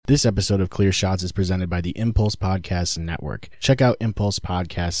This episode of Clear Shots is presented by the Impulse Podcasts Network. Check out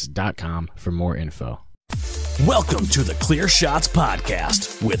impulsepodcasts.com for more info. Welcome to the Clear Shots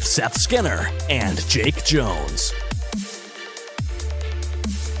Podcast with Seth Skinner and Jake Jones.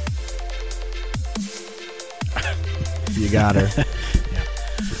 You got her. Yeah.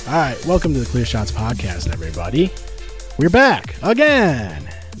 All right, welcome to the Clear Shots Podcast, everybody. We're back again.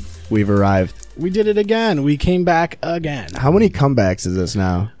 We've arrived. We did it again. We came back again. How many comebacks is this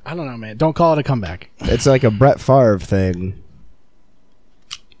now? I don't know, man. Don't call it a comeback. It's like a Brett Favre thing.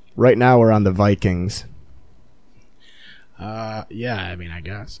 Right now we're on the Vikings. Yeah, I mean, I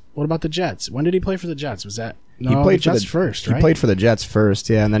guess. What about the Jets? When did he play for the Jets? Was that He played the for Jets first, right? He played for the Jets first,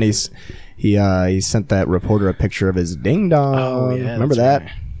 yeah, and then he sent that reporter a picture of his ding dong. Oh, yeah. Remember that?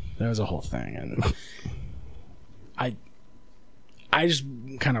 Right. That was a whole thing, and I just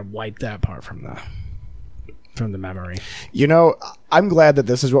kind of wiped that part from the memory. You know, I'm glad that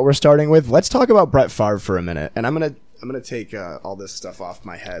this is what we're starting with. Let's talk about Brett Favre for a minute, and I'm gonna take all this stuff off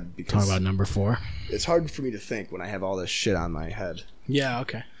my head because Talk about number 4. it's hard for me to think when I have all this shit on my head. Yeah,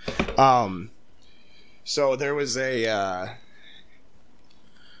 okay. So there was a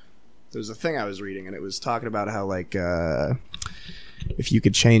thing I was reading, and it was talking about how like if you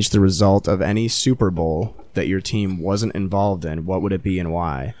could change the result of any Super Bowl that your team wasn't involved in, what would it be and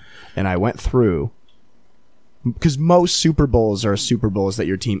why? And I went through, because most Super Bowls are Super Bowls that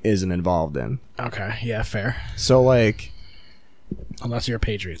your team isn't involved in. Okay, yeah, fair. So like, Unless you're a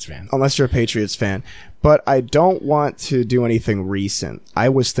Patriots fan. But I don't want to do anything recent. I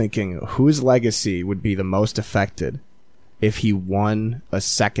was thinking, whose legacy would be the most affected if he won a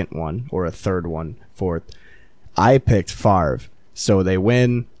second one or a third one, fourth? I picked Favre. So they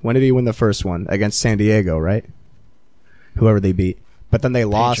win. When did he win the first one? Against San Diego, right? Whoever they beat. But then they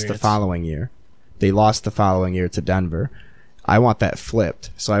lost the following year. They lost the following year to Denver. I want that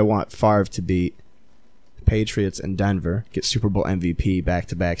flipped. So I want Favre to beat Patriots and Denver, get Super Bowl MVP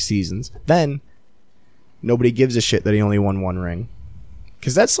back-to-back seasons. Then nobody gives a shit that he only won one ring.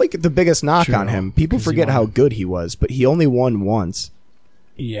 Because that's like the biggest knock on him. People forget how good he was, but he only won once.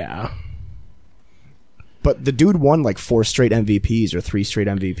 Yeah. But the dude won like 4 straight MVPs or 3 straight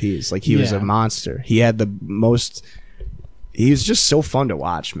MVPs. Like he was a monster. He had the most. He was just so fun to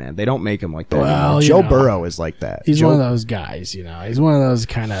watch, man. They don't make him like that. Well, Joe Burrow is like that. He's one of those guys, you know. He's one of those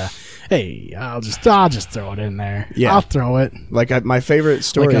kind of, hey, I'll just throw it in there. Yeah. I'll throw it. Like my favorite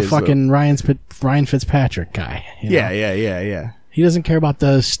story like a is fucking Ryan Fitzpatrick guy. You know? Yeah. He doesn't care about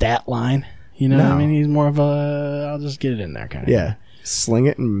the stat line. You know what I No. mean? He's more of a, I'll just get it in there kind of Yeah. Sling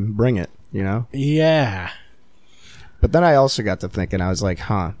it and bring it, you know? Yeah. But then I also got to thinking, I was like,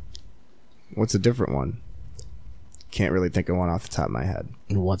 what's a different one? Can't really think of one off the top of my head.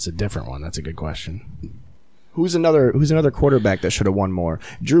 What's a different one? That's a good question. Who's another quarterback that should have won more?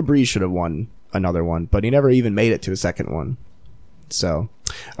 Drew Brees should have won another one, but he never even made it to a second one. So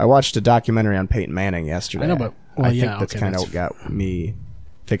I watched a documentary on Peyton Manning yesterday. I know, but I think that's kind of got me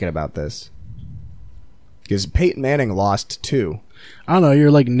thinking about this. Because Peyton Manning lost 2. I don't know. You're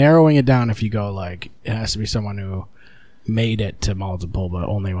like narrowing it down if you go like, it has to be someone who made it to multiple but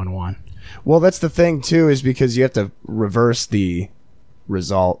only won one. Well, that's the thing too, is because you have to reverse the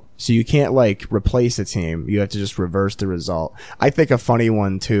result. So you can't like replace a team. You have to just reverse the result. I think a funny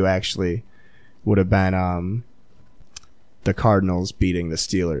one too actually would have been the Cardinals beating the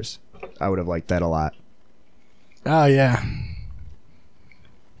Steelers. I would have liked that a lot. Oh yeah.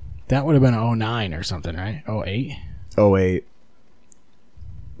 That would have been 09 or something, right? 08? 08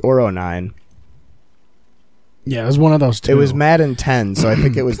 or 09. Yeah, it was one of those two. It was Madden 10, so I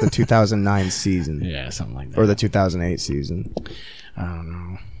think it was the 2009 season. Yeah, something like that. Or the 2008 season. I don't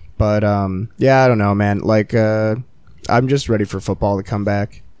know. But, yeah, I don't know, man. Like, I'm just ready for football to come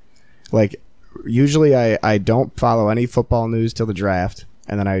back. Like, usually I don't follow any football news till the draft,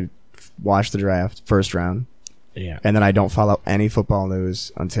 and then I watch the draft, first round. Yeah. And then I don't follow any football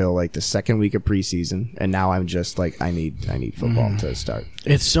news until like the second week of preseason. And now I'm just like, I need football to start.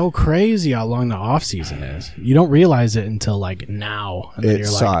 It's so crazy how long the off season is. You don't realize it until like now. And then you're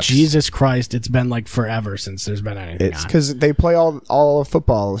like, Jesus Christ, it's been like forever since there's been anything. It's because they play all of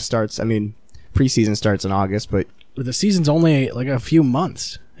football starts. I mean, preseason starts in August, but the season's only like a few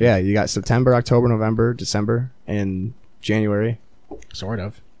months. Yeah, you got September, October, November, December, and January. Sort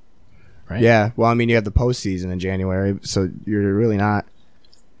of. Right? Yeah, well, I mean, you have the postseason in January, so you're really not,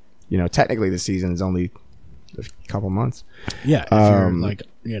 technically the season is only a couple months. Yeah, if you're like,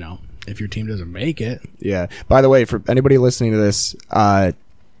 if your team doesn't make it. Yeah. By the way, for anybody listening to this,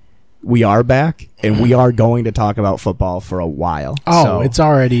 we are back, and we are going to talk about football for a while. Oh, so, it's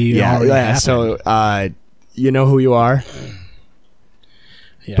already happened. So, you know who you are?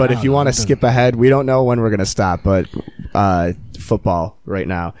 Yeah, but if you want to skip ahead, we don't know when we're going to stop, but football right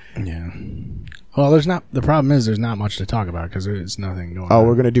now. Yeah. Well, the problem is there's not much to talk about because there's nothing going on. Oh,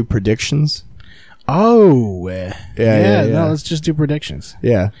 we're going to do predictions? Oh. Yeah. No, let's just do predictions.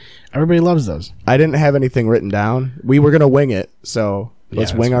 Yeah. Everybody loves those. I didn't have anything written down. We were going to wing it, so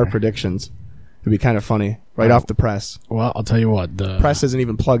let's wing our predictions. It'd be kind of funny. Right off the press. Well, I'll tell you what. The press isn't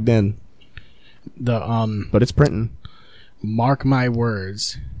even plugged in. But it's printing. Mark my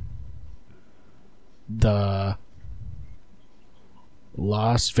words. The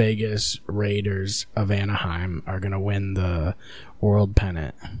Las Vegas Raiders of Anaheim are going to win the World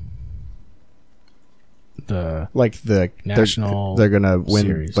Pennant. The National they're going to win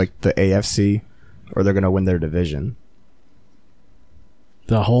Series. Like the AFC, or they're going to win their division.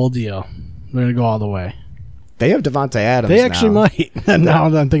 The whole deal. They're going to go all the way. They have Devontae Adams. They actually might. Now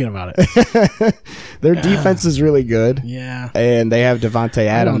I'm thinking about it. Their defense is really good. Yeah. And they have Devontae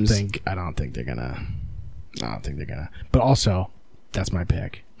Adams. I don't think they're gonna. But also, that's my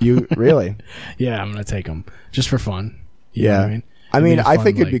pick. You really? Yeah, I'm gonna take them just for fun. You know what I mean, I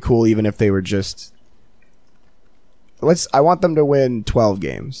think it'd be cool even if they were just. I want them to win 12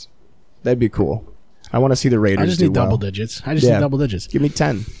 games. That'd be cool. I want to see the Raiders. I just need double digits. Need double digits. Give me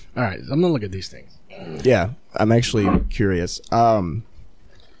 10. All right, I'm gonna look at these things. Yeah, I'm actually curious. I don't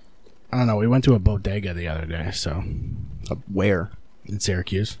know. We went to a bodega the other day, so where? In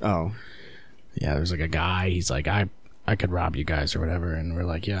Syracuse. Oh, yeah. There's like a guy. He's like, I could rob you guys or whatever, and we're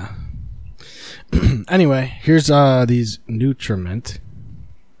like, yeah. Anyway, here's these Nutriment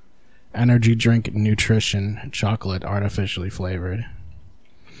energy drink nutrition chocolate artificially flavored.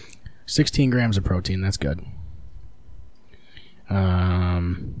 16 grams of protein. That's good.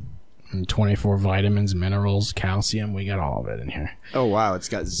 24 vitamins, minerals, calcium. We got all of it in here. Oh, wow. It's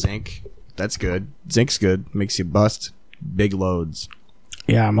got zinc. That's good. Zinc's good. Makes you bust big loads.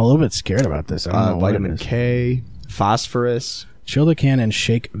 Yeah, I'm a little bit scared about this. I don't know vitamin K, phosphorus. Chill the can and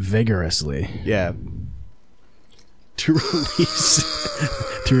shake vigorously. Yeah. To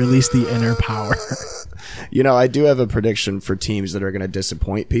release the inner power. You know, I do have a prediction for teams that are going to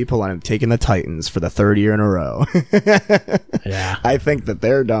disappoint people, and I'm taking the Titans for the third year in a row. Yeah. I think that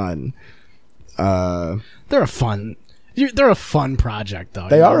they're done. They're a fun project, though.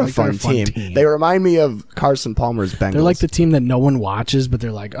 They are a fun team. They remind me of Carson Palmer's Bengals. They're like the team that no one watches, but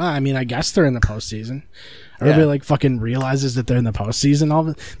they're like, I guess they're in the postseason. Everybody like fucking realizes that they're in the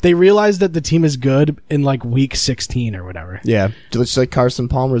postseason. They realize that the team is good in like week 16 or whatever. Yeah, just like Carson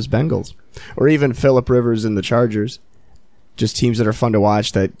Palmer's Bengals. Or even Phillip Rivers and the Chargers. Just teams that are fun to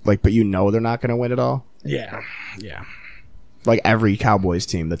watch that, like, but you know they're not going to win it all. Yeah. Yeah. Like every Cowboys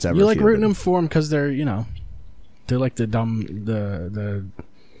team that's ever. You like rooting them for them because they're, they're like the dumb, the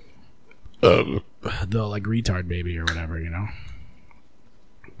like retard baby or whatever,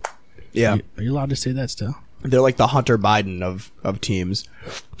 Yeah. Are you allowed to say that still? They're like the Hunter Biden of teams.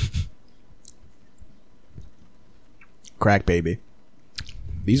 Crack baby.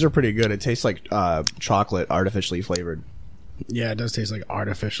 These are pretty good. It tastes like chocolate, artificially flavored. Yeah, it does taste like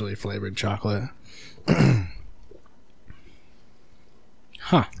artificially flavored chocolate.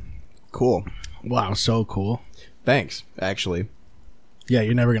 Huh. Cool. Wow, so cool. Thanks, actually. Yeah,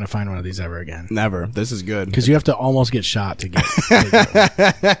 you're never going to find one of these ever again. Never. This is good. Because you have to almost get shot to get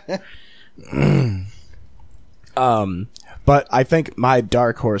But I think my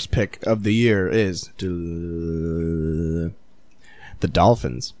dark horse pick of the year is the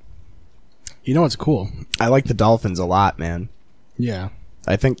Dolphins. You know what's cool? I like the Dolphins a lot, man. Yeah.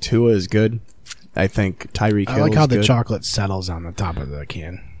 I think Tua is good. I think Tyreek Hill is good. I like how the chocolate settles on the top of the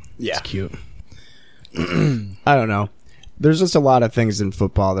can. Yeah. It's cute. I don't know. There's just a lot of things in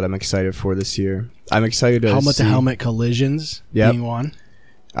football that I'm excited for this year. I'm excited to helmet-to-helmet collisions being one.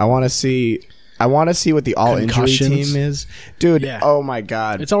 I want to see what the all-injury team is. Dude, Oh my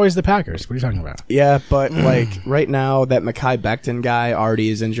God. It's always the Packers. What are you talking about? Yeah, but like right now, that Mekhi Becton guy already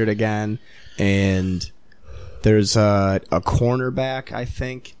is injured again. And there's a cornerback, I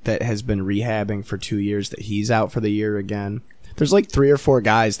think, that has been rehabbing for 2 years that he's out for the year again. There's like 3 or 4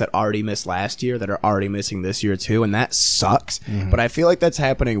 guys that already missed last year that are already missing this year too, and that sucks. But I feel like that's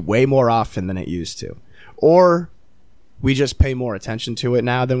happening way more often than it used to. Or we just pay more attention to it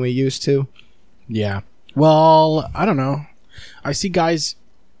now than we used to. Yeah. Well, I don't know. I see guys,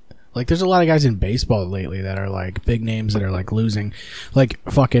 like, there's a lot of guys in baseball lately that are, like, big names that are, like, losing. Like,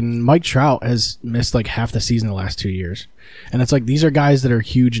 fucking Mike Trout has missed, like, half the season the last 2 years. And it's like, these are guys that are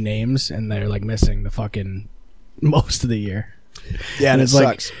huge names, and they're, like, missing the fucking most of the year. Yeah, and it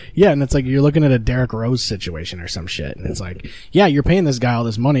sucks. Like, yeah, and it's like you're looking at a Derrick Rose situation or some shit. And it's like, yeah, you're paying this guy all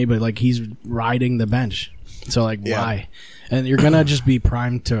this money, but, like, he's riding the bench. So, like, why? and you're gonna just be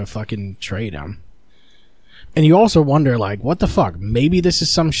primed to fucking trade him. And you also wonder, like, what the fuck? Maybe this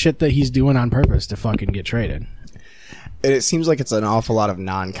is some shit that he's doing on purpose to fucking get traded. And it seems like it's an awful lot of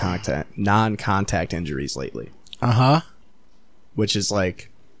non-contact injuries lately, which is like,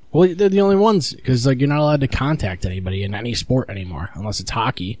 well, they're the only ones because like you're not allowed to contact anybody in any sport anymore unless it's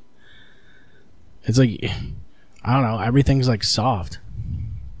hockey. It's like, I don't know, everything's like soft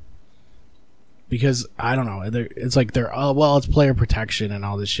because I don't know. It's like it's player protection and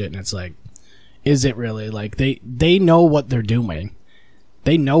all this shit, and it's like, is it really? Like they know what they're doing.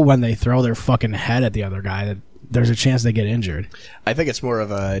 They know when they throw their fucking head at the other guy that there's a chance they get injured. I think it's more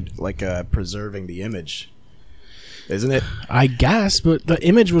of a preserving the image, isn't it? I guess, but the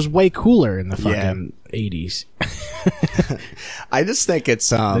image was way cooler in the fucking 80s. I just think it's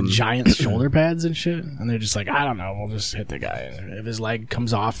the giant shoulder pads and shit, and they're just like, I don't know, we'll just hit the guy. If his leg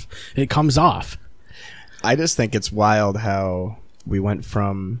comes off, it comes off. I just think it's wild how we went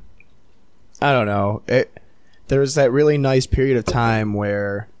from, I don't know, there was that really nice period of time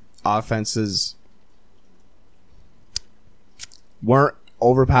where offenses weren't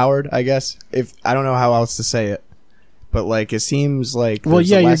overpowered, I guess. If I don't know how else to say it. But like it seems like you're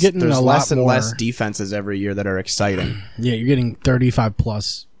getting there's a less lot and more less defenses every year that are exciting. Yeah, you're getting 35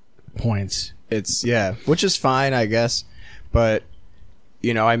 plus points. It's which is fine, I guess. But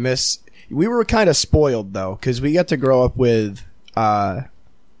we were kind of spoiled though cuz we got to grow up with the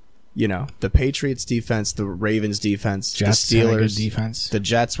Patriots defense, the Ravens defense, Jets the had a Steelers good defense. The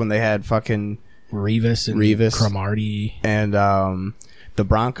Jets when they had fucking Revis Cromartie, and the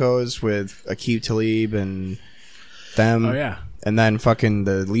Broncos with Aqib Talib and them. Oh yeah, and then fucking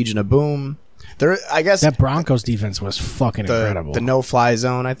the Legion of Boom. I guess that Broncos defense was fucking incredible. The no-fly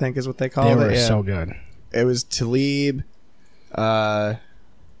zone, I think, is what they call it. They were so good. It was Talib. DeMarcus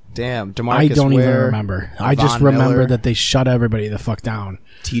I don't Ware, even remember. I just Von remember Miller, that they shut everybody the fuck down.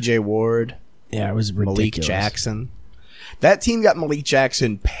 TJ Ward. Yeah, it was ridiculous. Malik Jackson. That team got Malik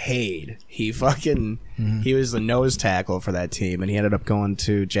Jackson paid. He fucking he was the nose tackle for that team, and he ended up going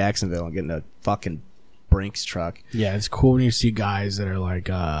to Jacksonville and getting a fucking Brinks truck. Yeah, it's cool when you see guys that are like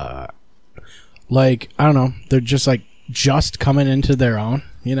I don't know, they're just coming into their own,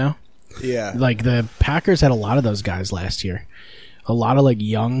 you know? Yeah. Like the Packers had a lot of those guys last year. A lot of like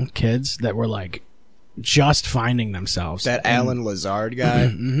young kids that were like just finding themselves. That Alan Lazard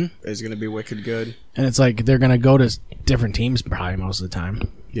guy is going to be wicked good. And it's like they're going to go to different teams probably most of the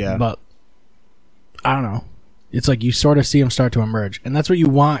time. Yeah. But I don't know. It's like you sort of see them start to emerge. And that's what you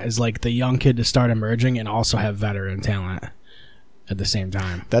want is like the young kid to start emerging and also have veteran talent at the same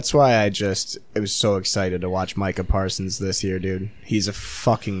time. That's why I was so excited to watch Micah Parsons this year, dude. He's a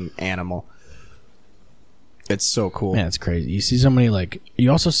fucking animal. It's so cool. Yeah, it's crazy. You see so many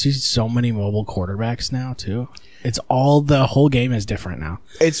you also see so many mobile quarterbacks now too. It's all the whole game is different now.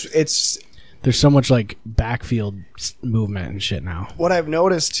 It's there's so much like backfield movement and shit now. What I've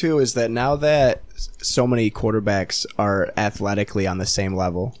noticed too is that now that so many quarterbacks are athletically on the same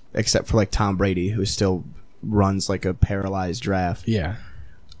level, except for like Tom Brady, who still runs like a paralyzed giraffe. Yeah.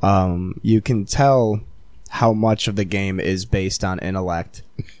 You can tell how much of the game is based on intellect.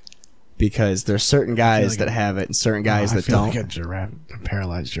 Because there's certain guys that have it and certain guys that don't. Like a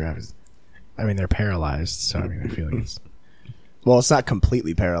paralyzed giraffe. They're paralyzed, so I feel like it's... Well, it's not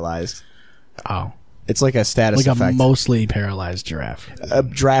completely paralyzed. Oh. It's like a status effect. Like a mostly paralyzed giraffe. A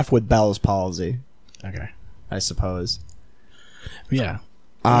giraffe with Bell's palsy. Okay. I suppose. Yeah.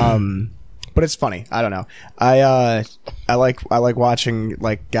 But it's funny. I don't know. I like watching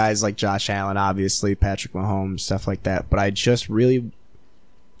like guys like Josh Allen, obviously, Patrick Mahomes, stuff like that. But I just really...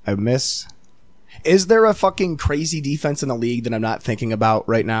 I miss... Is there a fucking crazy defense in the league that I'm not thinking about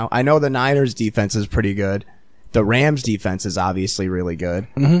right now? I know the Niners defense is pretty good. The Rams defense is obviously really good.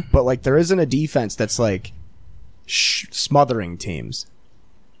 Mm-hmm. But like there isn't a defense that's like smothering teams.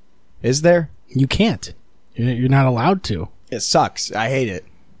 Is there? You can't. You're not allowed to. It sucks. I hate it.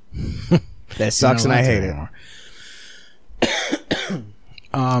 It sucks and I hate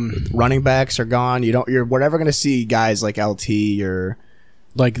it. Running backs are gone. You're never going to see guys like LT or...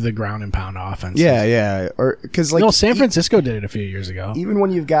 Like the ground and pound offense. Yeah. Or because like San Francisco did it a few years ago. Even when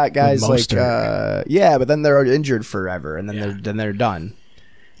you've got guys like but then they're injured forever and then they're done.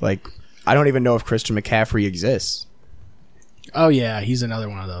 Like I don't even know if Christian McCaffrey exists. Oh yeah, he's another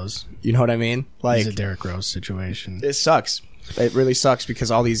one of those. You know what I mean? Like he's a Derrick Rose situation. It sucks. It really sucks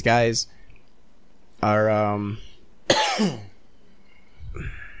because all these guys are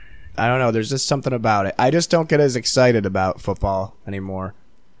I don't know, there's just something about it. I just don't get as excited about football anymore.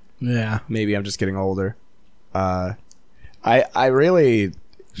 Yeah. Maybe I'm just getting older. I really...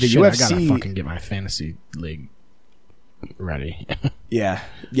 UFC... I gotta fucking get my fantasy league ready. Yeah.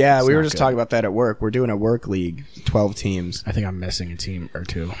 Yeah, we were not just good. talking about that at work. We're doing a work league, 12 teams, I think I'm missing a team or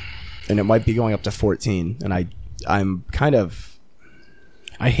two. and it might be going up to 14. And I'm kind of...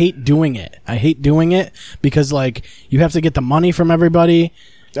 I hate doing it. I hate doing it because, like, you have to get the money from everybody.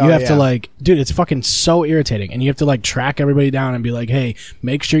 You have to, like, dude, it's fucking so irritating. And you have to, like, track everybody down and be like, hey,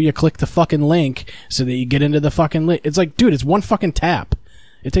 make sure you click the fucking link so that you get into the fucking link. It's like, dude, it's one fucking tap.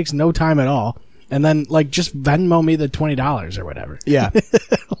 It takes no time at all. And then, like, just Venmo me the $20 or whatever. Yeah.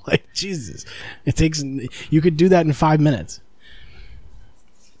 Like, Jesus. It takes, you could do that in 5 minutes.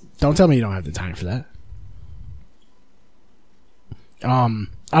 Don't tell me you don't have the time for that. I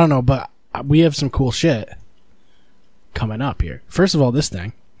don't know, but we have some cool shit coming up here. First of all, this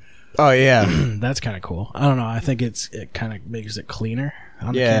thing. Oh, yeah. That's kind of cool. I don't know. I think it kind of makes it cleaner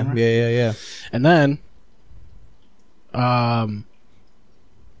on the Yeah, camera. yeah. And then,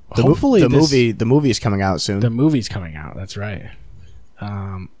 hopefully the movie is coming out soon. the movie's coming out. That's right.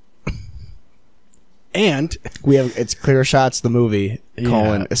 And It's Clear Shots, the movie,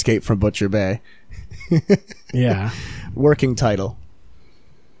 Yeah. Escape from Butcher Bay. yeah, Working title.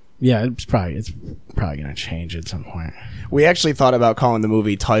 yeah, it's probably gonna change at some point. We actually thought about calling the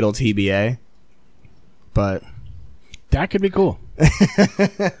movie Title TBA, but That could be cool.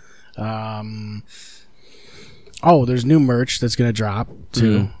 Oh, there's new merch that's gonna drop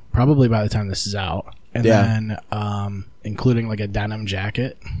too. Probably by the time this is out, and Yeah. then including like a denim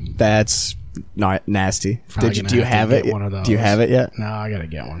jacket. that's not nasty. Probably Do gonna you have have to it? get one of those. Do you have it yet? No, I gotta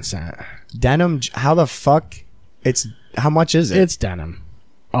get one sent. Denim? How the fuck? How much is it? It's denim.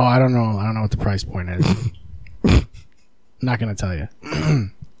 Oh, I don't know. I don't know what the price point is. Not gonna tell you.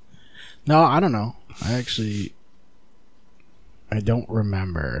 No, I don't know. I don't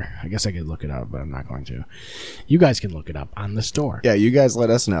remember. I guess I could look it up, but I'm not going to. You guys can look it up on the store. Yeah, you guys let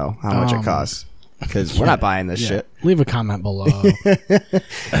us know how much it costs, because we're not buying this Yeah. shit. Leave a comment below.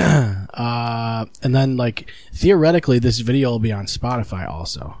 And then, like, theoretically, this video will be on Spotify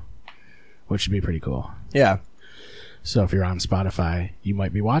also, which would be pretty cool. Yeah. So if you're on Spotify, you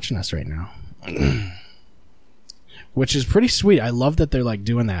might be watching us right now. Which is pretty sweet. I love that they're like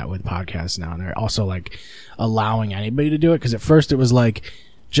doing that with podcasts now, and they're also like allowing anybody to do it. Because at first it was like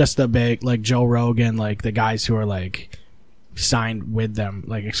just the big, like Joe Rogan, like the guys who are like signed with them,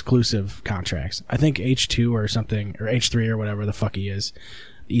 like exclusive contracts. I think H2 or something, or H3 or whatever the fuck he is,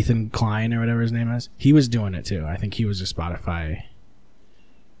 Ethan Klein or whatever his name is. He was doing it too. I think he was a Spotify,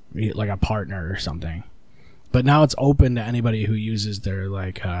 like a partner or something. But now it's open to anybody who uses their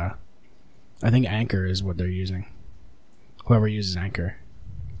like, I think Anchor is what they're using. Whoever uses Anchor.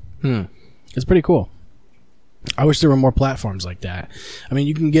 It's pretty cool. I wish there were more platforms like that. I mean,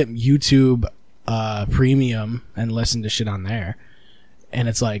 you can get YouTube Premium and listen to shit on there. And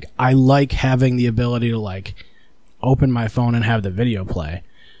it's like, I like having the ability to like open my phone and have the video play.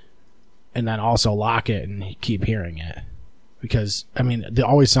 And then also lock it and keep hearing it. Because, I mean, the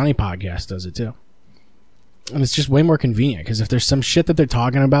Always Sunny podcast does it too. And it's just way more convenient. Because if there's some shit that they're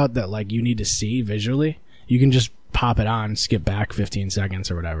talking about that like you need to see visually, you can just pop it on, skip back 15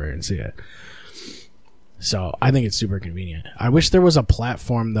 seconds or whatever and see it. So I think it's super convenient. I wish there was a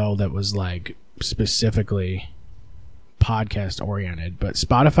platform though that was like specifically podcast oriented, but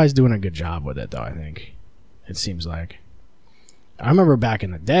Spotify's doing a good job with it though, I think. It seems like. I remember back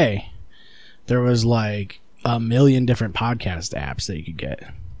in the day, there was like a million different podcast apps that you could get.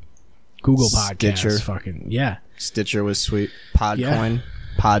 Google Podcasts, Stitcher. fucking, yeah. Stitcher was sweet. Podcoin,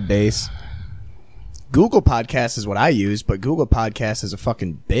 Podbase. Google Podcasts is what I use, but Google Podcasts is a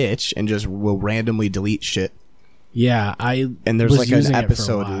fucking bitch and just will randomly delete shit. Yeah, And there's was like an using it for a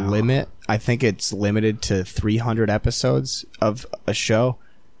episode while. limit. I think it's limited to 300 episodes of a show.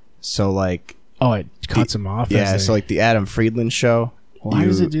 So like, Oh, it cuts them off. yeah. So like the Adam Friedland show. why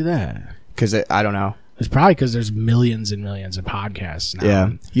does it do that? Because I don't know. It's probably because there's millions and millions of podcasts now. Yeah.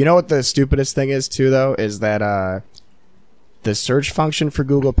 You know what the stupidest thing is too, though, is that the search function for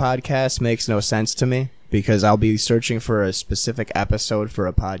Google Podcasts makes no sense to me, because I'll be searching for a specific episode for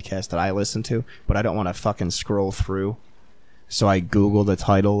a podcast that I listen to, but I don't want to fucking scroll through. So I Google the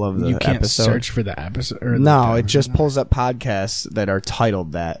title of the You can't episode. search for the episode. Or No, the it just pulls up podcasts that are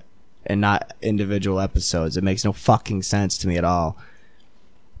titled that and not individual episodes. It makes no fucking sense to me at all.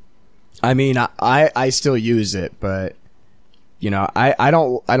 I mean, I still use it, but you know, I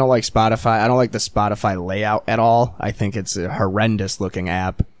don't like Spotify. I don't like the Spotify layout at all. I think it's a horrendous looking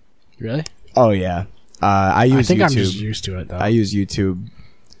app. Really? Oh yeah. I use I think YouTube. I'm just used to it though. I use YouTube.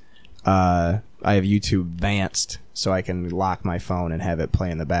 I have YouTube Advanced, so I can lock my phone and have it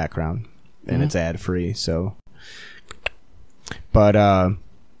play in the background, and it's ad free. So, but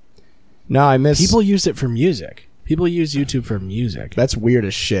no, I miss People use it for music. People use YouTube for music. That's weird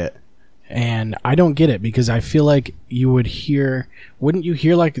as shit. And I don't get it because I feel like wouldn't you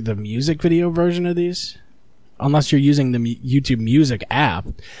hear like the music video version of these? Unless you're using the YouTube Music app.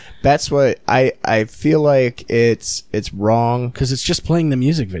 That's what I feel like it's wrong. Because it's just playing the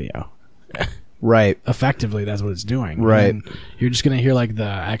music video. Right. Effectively, that's what it's doing. Right. And you're just going to hear like the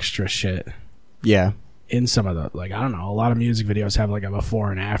extra shit Yeah. in some of the, like, I don't know, a lot of music videos have like a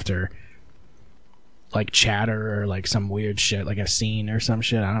before and after, like chatter or like some weird shit, like a scene or some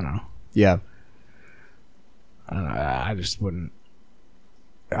shit. I don't know. Yeah. I don't know. I just wouldn't.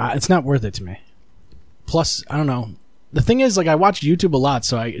 It's not worth it to me. Plus, I don't know. The thing is, like, I watch YouTube a lot,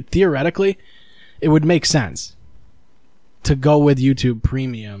 so theoretically, it would make sense to go with YouTube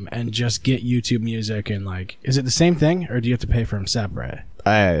Premium and just get YouTube Music and like, is it the same thing or do you have to pay for them separate?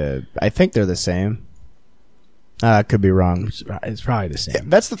 I think they're the same. I could be wrong. It's probably the same.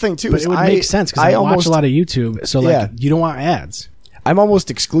 That's the thing too. But it would make sense because I watch a lot of YouTube, so like you don't want ads. I'm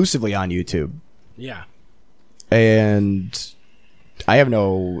almost exclusively on YouTube, Yeah. and I have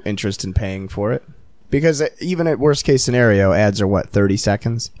no interest in paying for it because even at worst case scenario, ads are what 30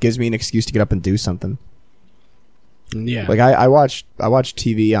 seconds. Gives me an excuse to get up and do something. Yeah. Like I watch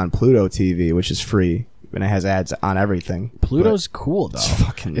TV on Pluto TV, which is free, and it has ads on everything. Pluto's cool though. It's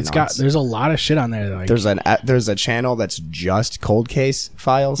fucking It's nuts. there's a lot of shit on there. Like, There's a channel that's just cold case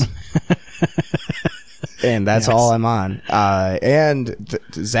files. And that's all I'm on. And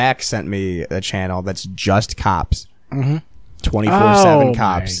Zach sent me a channel that's just cops. 24/7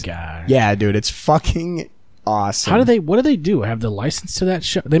 cops. My God. Yeah, dude, it's fucking awesome. What do they do? Have the license to that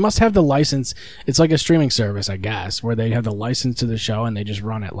show? They must have the license. It's like a streaming service, I guess, where they have the license to the show and they just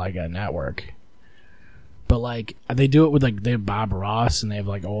run it like a network. But like they do it with like they have Bob Ross and they have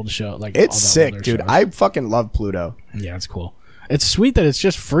like old show like It's all the sick, older dude. shows. I fucking love Pluto. Yeah, it's cool. It's sweet that it's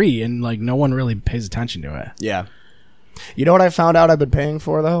just free and like no one really pays attention to it. Yeah. You know what I found out I've been paying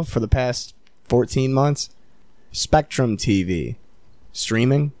for though for the past 14 months? Spectrum TV.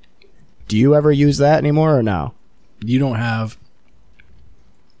 Streaming. Do you ever use that anymore or no? You don't have.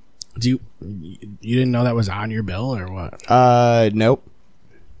 You didn't know that was on your bill or what? Nope.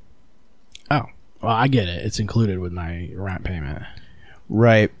 Oh, well, I get it. It's included with my rent payment.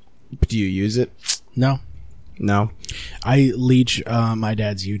 Right. Do you use it? No, No. I leech my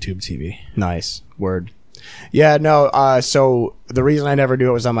dad's YouTube TV. Nice. Word. Yeah, no, so the reason I never knew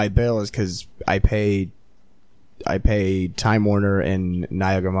it was on my bill is because I pay Time Warner and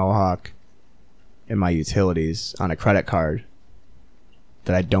Niagara Mohawk in my utilities on a credit card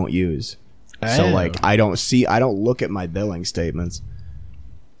that I don't use. So like I don't look at my billing statements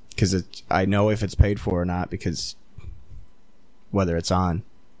because I know if it's paid for or not because whether it's on,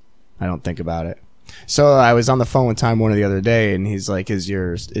 I don't think about it. So I was on the phone with Time Warner the other day, and he's like, "Is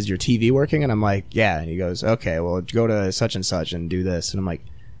your TV working?" And I'm like, "Yeah." And he goes, "Okay, well, go to such and such and do this." And I'm like,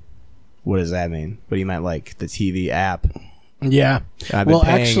 "What does that mean?" But he meant like the TV app. Yeah. I've been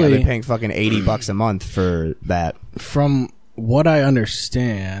paying fucking $80 a month for that. From what I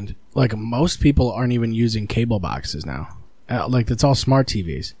understand, like most people aren't even using cable boxes now. Like it's all smart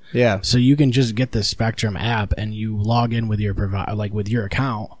TVs. Yeah. So you can just get the Spectrum app and you log in with your with your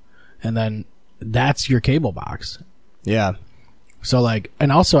account, and then that's your cable box. Yeah. So like,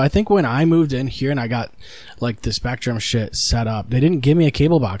 and also I think when I moved in here and I got like the Spectrum shit set up, they didn't give me a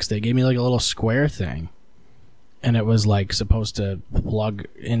cable box. They gave me like a little square thing. And it was like supposed to plug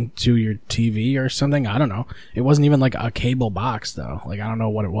into your TV or something. I don't know. It wasn't even like a cable box though. Like I don't know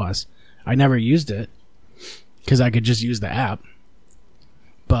what it was. I never used it because I could just use the app.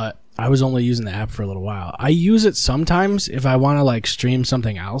 But I was only using the app for a little while. I use it sometimes if I want to like stream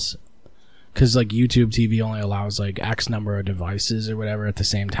something else. Because like YouTube TV only allows like X number of devices or whatever at the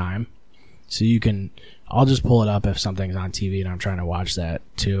same time. So I'll just pull it up if something's on TV and I'm trying to watch that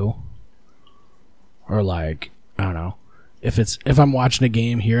too. Or like, I don't know. If I'm watching a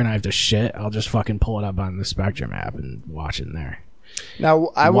game here and I have to shit, I'll just fucking pull it up on the Spectrum app and watch it in there. Now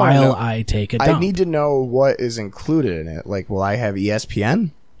I take a dump. I need to know what is included in it. Like, will I have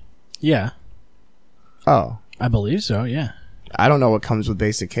ESPN? Yeah. Oh. I believe so, yeah. I don't know what comes with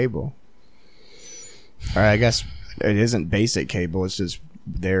basic cable. Or I guess it isn't basic cable. It's just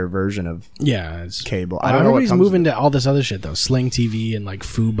their version of it's cable. I don't know what everybody's comes moving to all this other shit though. Sling TV and like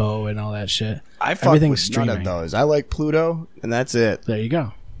Fubo and all that shit. I fuck Everything's with streaming. none of those. I like Pluto, and that's it. There you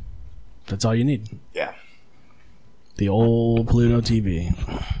go. That's all you need. Yeah. The old Pluto TV.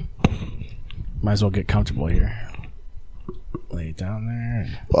 Might as well get comfortable here. Lay it down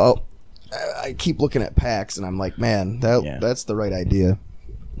there. Well, I keep looking at packs, and I'm like, man, that's the right idea.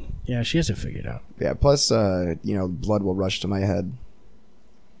 Yeah, she has it figured out. Yeah. Plus, blood will rush to my head.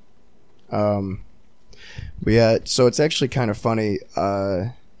 But yeah, so it's actually kind of funny.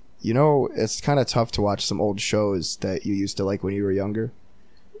 You know, it's kind of tough to watch some old shows that you used to like when you were younger.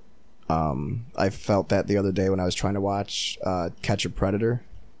 I felt that the other day when I was trying to watch Catch a Predator.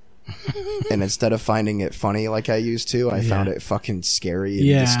 And instead of finding it funny like I used to, I found it fucking scary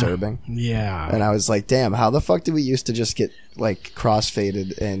and disturbing. Yeah. And I was like, damn, how the fuck did we used to just get like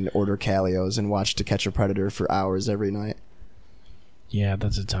crossfaded and order Calios and watch To Catch a Predator for hours every night? Yeah,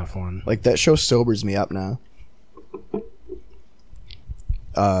 that's a tough one. Like, that show sobers me up now.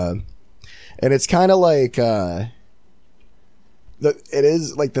 And it's kind of like it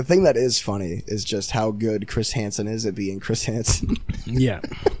is like the thing that is funny is just how good Chris Hansen is at being Chris Hansen. Yeah.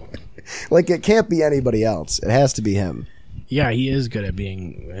 Like, it can't be anybody else. It has to be him. Yeah, he is good at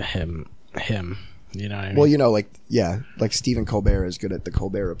being him. You know what I mean? Well, you know, like Stephen Colbert is good at the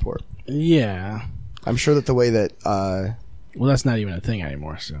Colbert Report. Yeah. I'm sure that the way that Well, that's not even a thing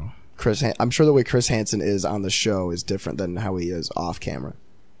anymore, so. I'm sure the way Chris Hansen is on the show is different than how he is off camera.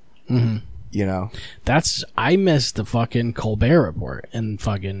 Mm-hmm. You know? I miss the fucking Colbert Report and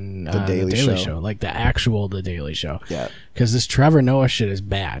fucking The Daily Show. Like the actual The Daily Show. Yeah. Because this Trevor Noah shit is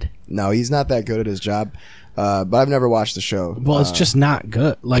bad. No, he's not that good at his job. But I've never watched the show. Well, it's just not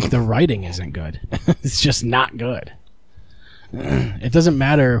good. Like, the writing isn't good. It's just not good. It doesn't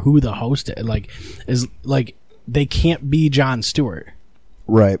matter who the host is. Like, they can't be Jon Stewart.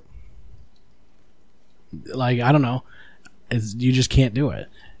 Right. Like, I don't know. You just can't do it.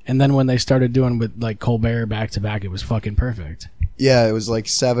 And then when they started doing with like Colbert back to back, it was fucking perfect. Yeah, it was like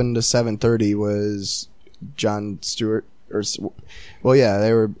 7 to 7:30 was Jon Stewart. Well, yeah,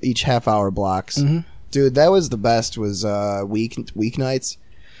 they were each half-hour blocks. Mm-hmm. Dude, that was the best. Was weeknights,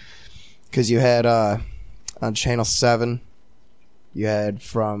 because you had on Channel 7, you had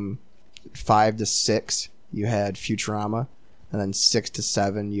from 5 to 6, you had Futurama, and then 6 to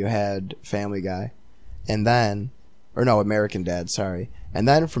 7, you had Family Guy, and then, or no, American Dad, sorry. And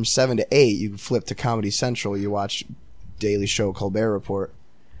then from 7 to 8, you flip to Comedy Central, you watch Daily Show, Colbert Report.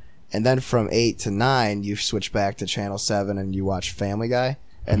 And then from 8 to 9, you switch back to Channel 7 and you watch Family Guy.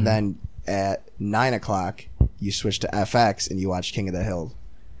 And then at 9 o'clock, you switch to FX and you watch King of the Hill.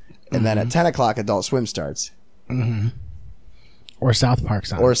 And then at 10 o'clock, Adult Swim starts. Mm-hmm. Or South Park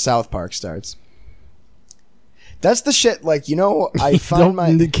starts. That's the shit, like, you know, I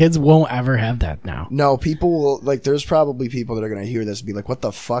find the kids won't ever have that now. No, people will, like, there's probably people that are going to hear this and be like, what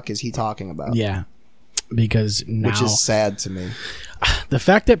the fuck is he talking about? Yeah. Because now... Which is sad to me. The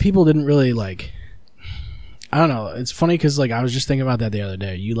fact that people didn't really, like... I don't know. It's funny because, like, I was just thinking about that the other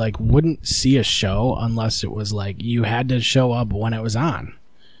day. You, like, wouldn't see a show unless it was, like, you had to show up when it was on.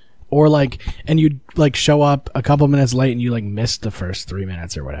 Or, like, and you'd, like, show up a couple minutes late and you, like, missed the first 3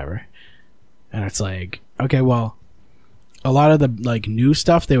 minutes or whatever. And it's like... Okay, well, a lot of the like new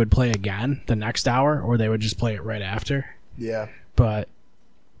stuff they would play again the next hour, or they would just play it right after. Yeah. But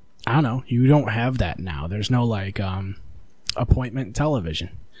I don't know. You don't have that now. There's no like appointment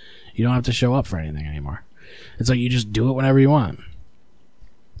television. You don't have to show up for anything anymore. It's like you just do it whenever you want,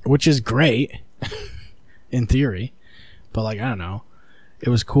 which is great in theory. But like I don't know. It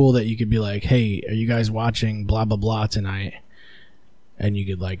was cool that you could be like, "Hey, are you guys watching blah blah blah tonight?" And you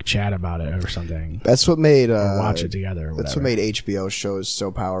could like chat about it or something. That's what made or watch it together. Or that's what made HBO shows so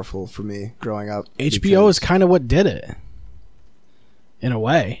powerful for me growing up. HBO is kind of what did it, in a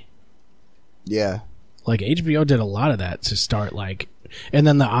way. Yeah, like HBO did a lot of that to start like, and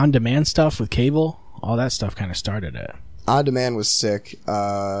then the on-demand stuff with cable, all that stuff kind of started it. On-demand was sick.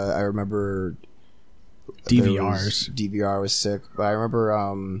 I remember DVR was sick. But I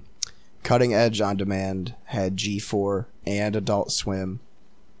remember Cutting Edge on Demand had G4 and Adult Swim,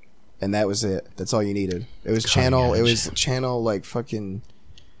 and that was it. That's all you needed. It was channel like fucking,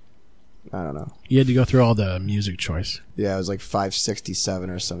 I don't know. You had to go through all the music choice. Yeah, it was like 567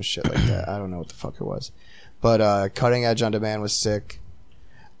 or some shit like that. I don't know what the fuck it was, but Cutting Edge on Demand was sick.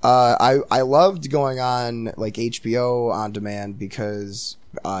 I loved going on like HBO on demand because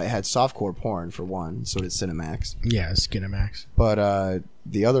it had softcore porn for one, so did Cinemax. Yeah, Skinemax. But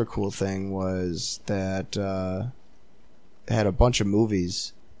the other cool thing was that it had a bunch of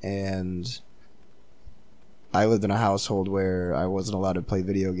movies, and I lived in a household where I wasn't allowed to play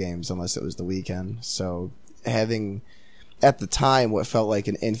video games unless it was the weekend. So having, at the time, what felt like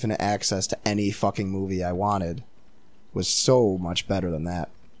an infinite access to any fucking movie I wanted was so much better than that.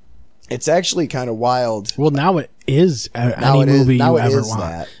 It's actually kind of wild. Well, now it is any movie you ever want.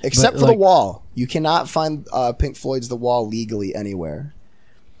 That. Except for The Wall. You cannot find Pink Floyd's The Wall legally anywhere.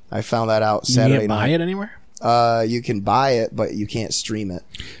 I found that out Saturday night. You can't buy it anywhere? You can buy it, but you can't stream it.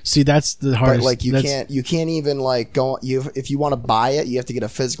 See, that's the hardest. But, like, you can't even like go. If you want to buy it, you have to get a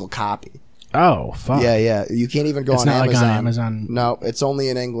physical copy. Oh, fuck. Yeah. You can't even go It's on not Amazon. like on Amazon. No, it's only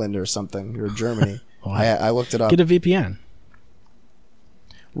in England or something, or Germany. Well, I looked it up. Get a VPN.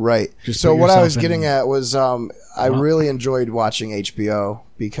 Right. Just So put what I yourself was getting in- at was I really enjoyed watching HBO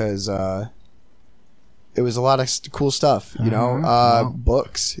because it was a lot of cool stuff, you know. Wow.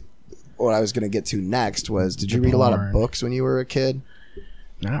 Books. What I was going to get to next was, did you read a lot of Porn. books when you were a kid?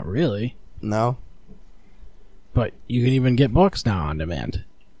 Not really. No? But you can even get books now on demand.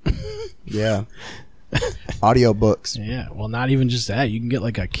 Yeah. Audio books. Yeah. Well, not even just that. You can get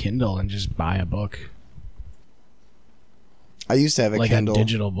like a Kindle and just buy a book. I used to have a Like Kindle. a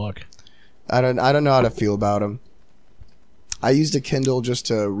digital book. I don't know how to feel about them. I used a Kindle just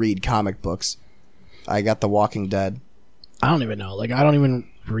to read comic books. I got The Walking Dead. I don't even know. Like, I don't even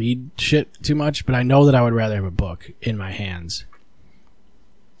read shit too much, but I know that I would rather have a book in my hands.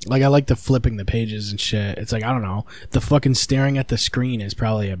 Like, I like the flipping the pages and shit. It's like, I don't know. The fucking staring at the screen is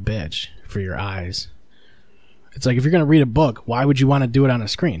probably a bitch for your eyes. It's like, if you're going to read a book, why would you want to do it on a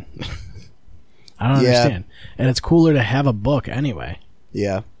screen? I don't Yeah. understand. And it's cooler to have a book anyway.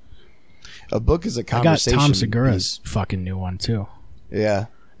 Yeah. A book is a I got conversation. Tom Segura's fucking new one, too. Yeah.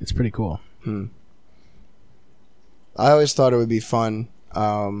 It's pretty cool. I always thought it would be fun.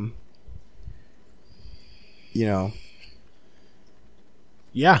 You know.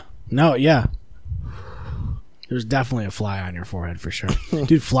 Yeah. No, yeah. There's definitely a fly on your forehead for sure.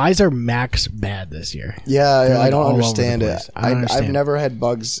 Dude, flies are max bad this year. Yeah, They're, I like, don't all over the understand it. place. I don't I've understand. never had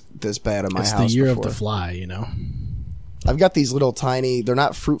bugs this bad in my It's house the year before. of the fly, you know? I've got these little tiny, they're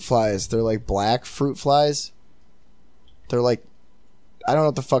not fruit flies. They're like black fruit flies. They're like, I don't know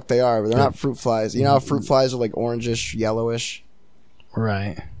what the fuck they are, but they're not fruit flies. You know how fruit flies are like orangish, yellowish?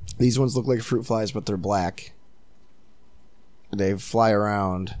 Right. These ones look like fruit flies, but they're black. They fly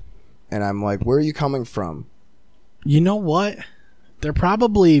around. And I'm like, where are you coming from? You know what? They're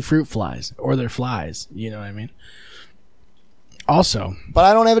probably fruit flies, or they're flies. You know what I mean? Also, But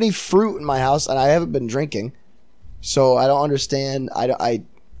I don't have any fruit in my house, and I haven't been drinking. So I don't understand.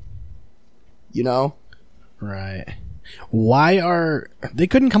 You know, right. Why are... They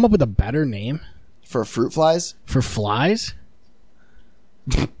couldn't come up with a better name for fruit flies? for flies?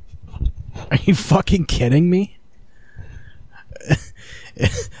 Are you fucking kidding me?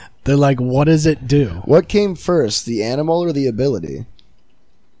 They're like, what does it do? What came first, the animal or the ability?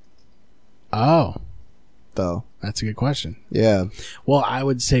 Oh, Though. that's a good question. Yeah. Well, I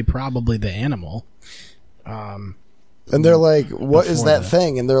would say probably the animal. And they're like, what is Before that the-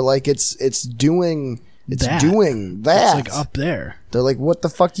 thing? And they're like, it's doing It's that. like up there. They're like, what the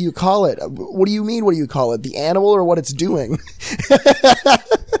fuck do you call it? What do you mean? What do you call it? The animal or what it's doing?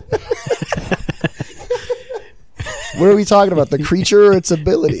 What are we talking about? The creature or its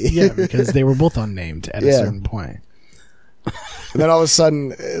ability? Yeah, because they were both unnamed at a Yeah. certain point. And then all of a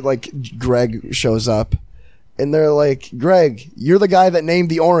sudden, like, Greg shows up. And they're like, Greg, you're the guy that named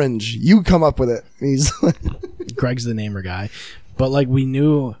the orange. You come up with it. And he's like, Greg's the namer guy. But like we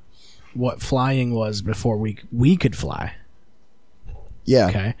knew what flying was before we could fly. yeah.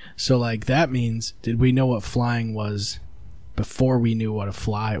 Okay. So like that means did we know what flying was before we knew what a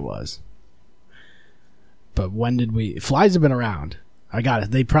fly was? But when did we flies have been around. I got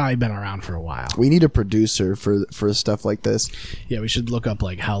it. They've probably been around for a while. We need a producer for stuff like this. Yeah, we should look up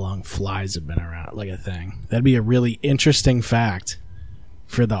like how long flies have been around, like a thing. That'd be a really interesting fact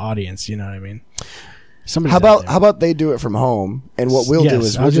for the audience, you know what I mean? Somebody's How about they do it from home, and what we'll do Yes,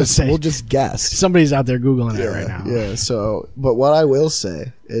 is I was gonna say. we'll just guess. somebody's out there googling it right now. Yeah. So, but what I will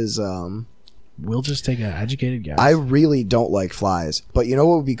say is, We'll just take an educated guess. I really don't like flies. But you know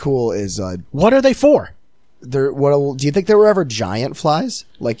what would be cool is, What are they for? do you think there were ever giant flies?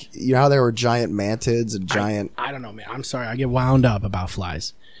 Like, you know how there were giant mantids and giant. I don't know, man. I'm sorry. I get wound up about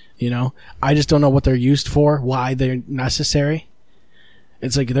flies. You know, I just don't know what they're used for, why they're necessary.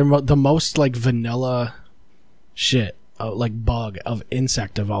 It's like they're the most like vanilla shit, like bug of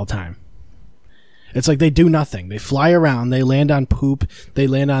insect of all time. It's like they do nothing. They fly around. They land on poop. They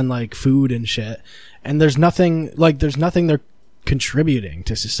land on like food and shit. And there's nothing they're contributing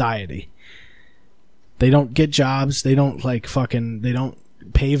to society. They don't get jobs. They don't they don't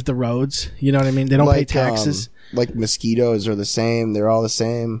pave the roads. You know what I mean? They don't pay taxes. Like mosquitoes are the same. They're all the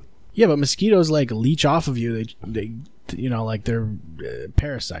same. Yeah, but mosquitoes like leech off of you. They you know, like they're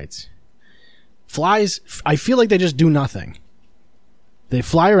parasites. Flies, I feel like they just do nothing. They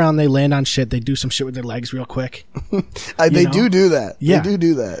fly around, they land on shit, they do some shit with their legs real quick. They know? do that. Yeah. They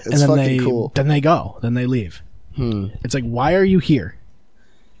do that. It's and then fucking they cool. then they go. Then they leave. It's like, why are you here?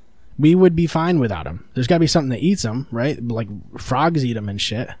 We would be fine without them. There's got to be something that eats them, right? Like frogs eat them and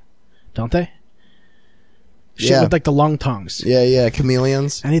shit, don't they? Shit Yeah. with like the long tongues. Yeah,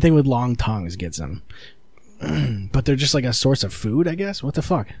 chameleons. Anything with long tongues gets them. But they're just like a source of food, I guess. What the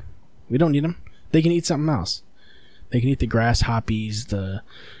fuck? We don't need them. They can eat something else. They can eat the grasshoppies, the,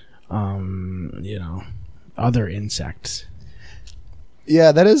 other insects.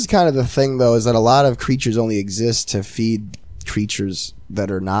 Yeah, that is kind of the thing, though, is that a lot of creatures only exist to feed creatures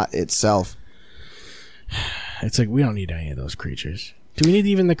that are not itself. It's like, we don't need any of those creatures. Do we need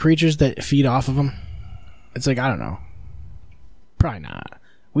even the creatures that feed off of them? It's like, I don't know. Probably not.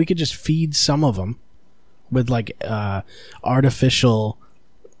 We could just feed some of them with like artificial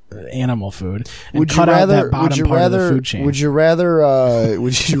animal food and cut out that bottom part of the food chain. Would you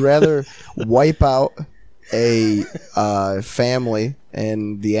rather wipe out a family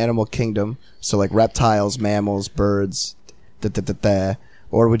in the animal kingdom, so like reptiles, mammals, birds,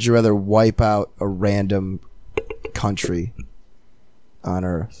 or would you rather wipe out a random country on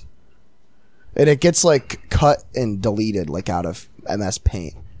Earth? And it gets like cut and deleted like out of MS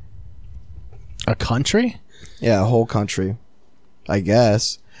Paint. A country? Yeah, a whole country. I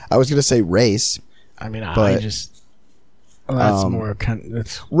guess. I was gonna say race. I mean, but, that's more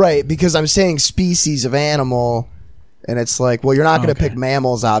that's right, because I'm saying species of animal, and it's like, well, you're not gonna pick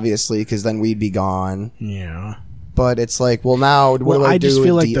mammals, obviously, because then we'd be gone. Yeah. But it's like, well, now what do I do? I just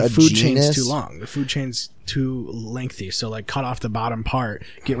feel like the food genus? chain's too long. The food chain's too lengthy. So like, cut off the bottom part,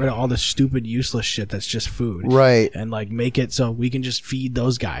 get rid of all the stupid, useless shit that's just food, right? And like, make it so we can just feed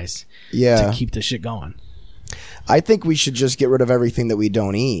those guys, to keep the shit going. I think we should just get rid of everything that we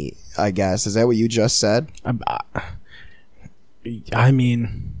don't eat. I guess, is that what you just said? I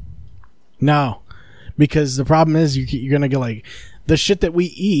mean, no, because the problem is you're gonna get like the shit that we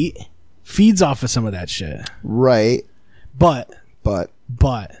eat feeds off of some of that shit, right? But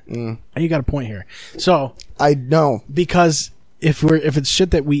you got a point here. So I know, because if it's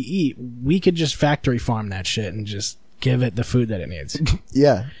shit that we eat, we could just factory farm that shit and just give it the food that it needs.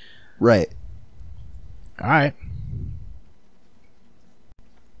 Yeah, right. All right.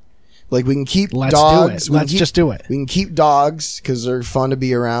 Like, we can keep Let's dogs. do it. Let's just do it. We can keep dogs because they're fun to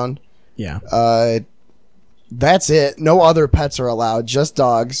be around. Yeah. That's it. No other pets are allowed. Just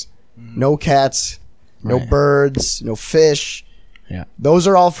dogs. No cats. No Right. birds. No fish. Yeah. Those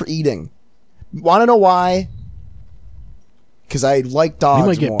are all for eating. Want to know why? Because I like dogs We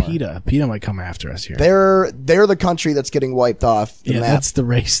might get more. PETA. PETA might come after us here. They're the country that's getting wiped off the yeah, map. that's the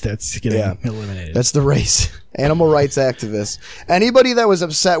race that's getting eliminated. That's the race. Animal rights activists. Anybody that was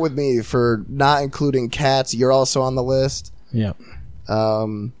upset with me for not including cats, you're also on the list. yeah.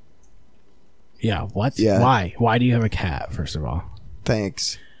 Yeah. What? Yeah. Why? Why do you have a cat? First of all,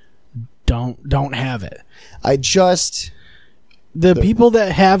 Thanks. don't have it. The people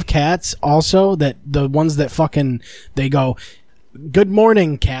that have cats also, that the ones that fucking, they go, good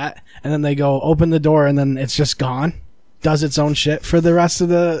morning, cat, and then they go open the door and then it's just gone, does its own shit for the rest of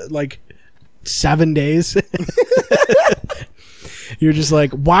the like 7 days. You're just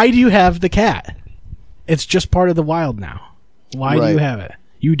like, why do you have the cat? It's just part of the wild now. Why do you have it?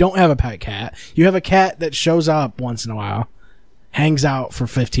 You don't have a pet cat. You have a cat that shows up once in a while, hangs out for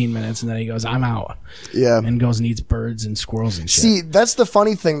 15 minutes, and then he goes, I'm out. Yeah. And goes and eats birds and squirrels and shit. See, that's the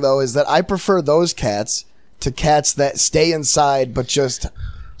funny thing, though, is that I prefer those cats to cats that stay inside but just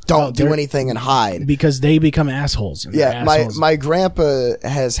don't do anything and hide. Because they become assholes. And Yeah, they're assholes. my grandpa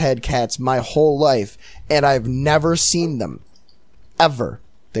has had cats my whole life, and I've never seen them. Ever.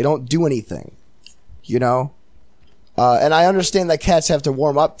 They don't do anything. You know? And I understand that cats have to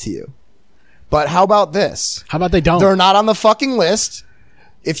warm up to you. But how about this? How about they don't? They're not on the fucking list.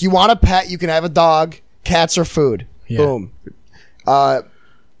 If you want a pet, you can have a dog. Cats are food. Yeah. Boom.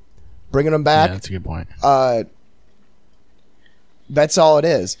 Bringing them back. Yeah, that's a good point. That's all it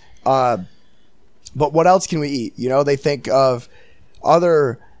is. But what else can we eat? You know, they think of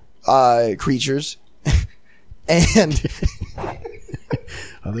other creatures and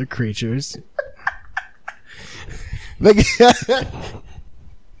Other creatures. they,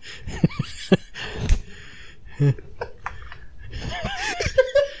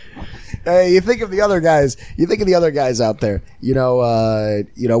 hey, you think of the other guys. You think of the other guys out there. You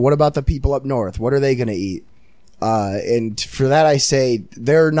know, what about the people up north? What are they going to eat? And for that, I say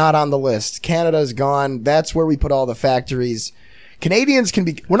they're not on the list. Canada's gone. That's where we put all the factories. Canadians can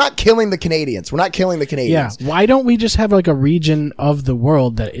be. We're not killing the Canadians. We're not killing the Yeah. Canadians. Why don't we just have like a region of the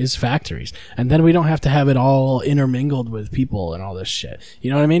world that is factories? And then we don't have to have it all intermingled with people and all this shit.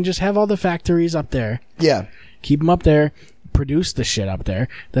 You know what I mean? Just have all the factories up there. Yeah. Keep them up there. Produce the shit up there.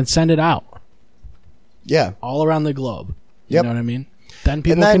 Then send it out Yeah. all around the globe. You Yep. know what I mean? Then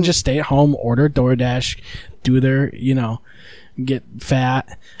people can just stay at home, order DoorDash, do their, get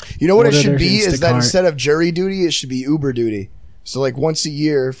fat. You know what it order should their be is that Instacart. instead of jury duty, it should be Uber duty. So like once a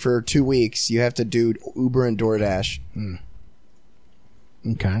year for 2 weeks, you have to do Uber and DoorDash.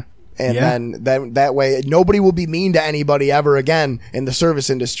 Okay. And then that way, nobody will be mean to anybody ever again in the service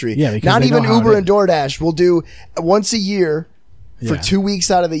industry. Yeah, because not they even know how Uber to- and DoorDash will do once a year for Yeah. 2 weeks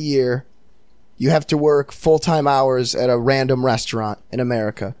out of the year. You have to work full-time hours at a random restaurant in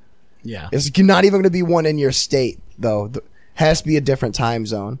America. Yeah. It's not even going to be one in your state, though. Has to be a different time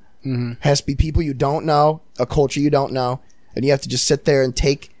zone. Has to be people you don't know, a culture you don't know, and you have to just sit there and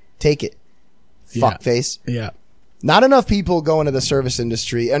take it. Yeah. Fuckface. Yeah. Not enough people go into the service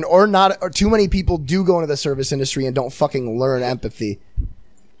industry, or too many people do go into the service industry and don't fucking learn empathy,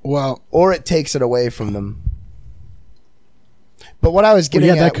 Well, or it takes it away from them. But what I was getting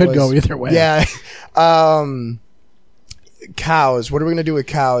yeah, that at could was- go either way. Yeah. Cows. What are we going to do with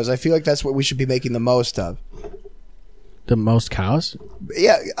cows? I feel like that's what we should be making the most of. the most cows.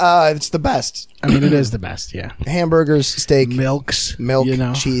 Yeah, it's the best. I mean, it is the best. Yeah. Hamburgers, steak, Milks, milk,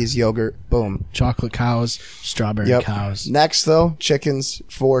 cheese, cheese, yogurt, boom. chocolate cows, strawberry Yep. cows. Next, though, chickens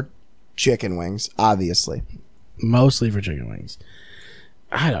for chicken wings, obviously. Mostly for chicken wings.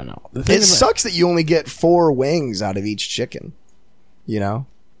 I don't know. The thing It about- sucks that you only get 4 wings out of each chicken. You know?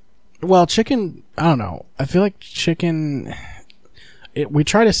 Well, chicken. I don't know. I feel like chicken. We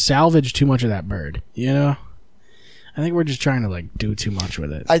try to salvage too much of that bird. I think we're just trying to like do too much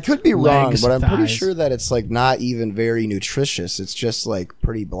with it. I could be wrong, Legs, but I'm pretty thighs. sure that it's like not even very nutritious. It's just like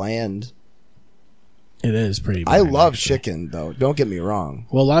pretty bland. It is pretty. I bland, love actually. chicken, though. Don't get me wrong.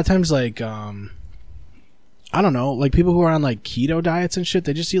 Well, a lot of times, like, I don't know, like people who are on like keto diets and shit,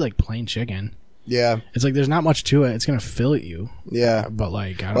 they just eat like plain chicken. Yeah, It's like there's not much to it. It's gonna fill you, yeah. but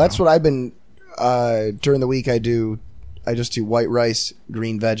like I don't Well, that's know. what I've been during the week. I just do white rice,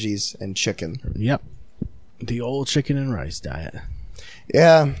 green veggies, and chicken. Yep, the old chicken and rice diet.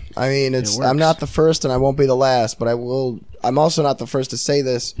 Yeah, I mean, works. I'm not the first, and I won't be the last. But I'm also not the first to say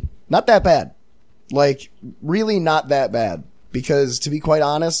this. Not that bad. Like, really, not that bad. Because to be quite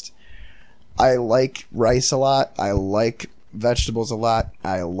honest, I like rice a lot. I like vegetables a lot.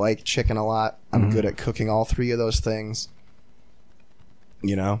 I like chicken a lot. I'm good at cooking all 3 of those things.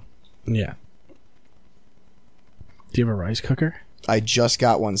 You know, Yeah. Do you have a rice cooker? I just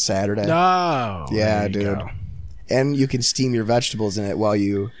got one Saturday. Oh, Yeah, there you dude. go. And you can steam your vegetables in it while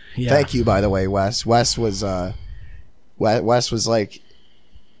you. Yeah. Thank you, by the way, Wes. Wes was like,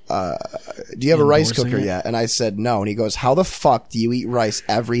 "Do you have a rice Endorsing cooker it? yet?" And I said no. And he goes, "How the fuck do you eat rice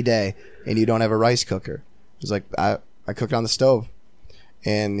every day and you don't have a rice cooker?" I was like, "I cook it on the stove."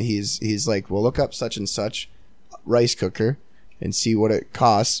 And he's like, "Well, look up such and such rice cooker and see what it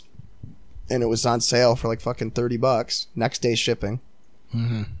costs." And it was on sale for like fucking $30. Next day shipping.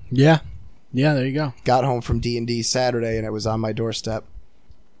 Yeah. Yeah, there you go. Got home from D&D Saturday and it was on my doorstep.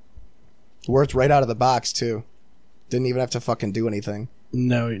 Worked right out of the box too. Didn't even have to fucking do anything.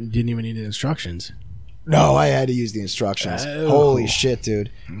 No, you didn't even need the instructions. No, I had to use the instructions. Oh. Holy shit, dude.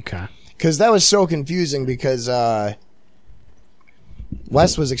 Okay. Because that was so confusing because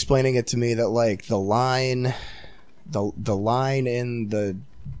Wes was explaining it to me that like the line in the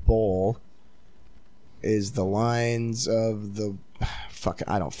bowl is the lines of the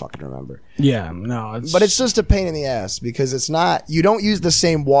I don't fucking remember. Yeah, no, But it's just a pain in the ass because it's not, you don't use the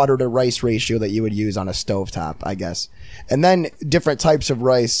same water to rice ratio that you would use on a stovetop, I guess. And then different types of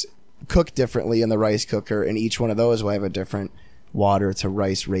rice cook differently in the rice cooker, and each one of those will have a different water to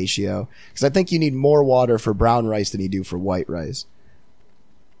rice ratio. Because I think you need more water for brown rice than you do for white rice.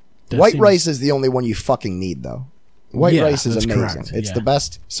 that White seems- rice is the only one you fucking need, though. White Yeah, rice is that's amazing. correct, It's yeah. the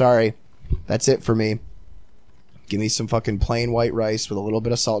best. Sorry. That's it for me. Give me some fucking plain white rice with a little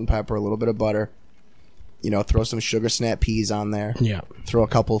bit of salt and pepper, a little bit of butter. Throw some sugar snap peas on there. Yeah. Throw a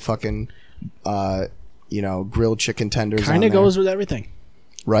couple fucking, grilled chicken tenders Kind on of there. goes with everything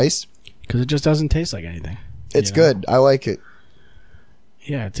Rice? because it just doesn't taste like anything. It's You know? good. I like it.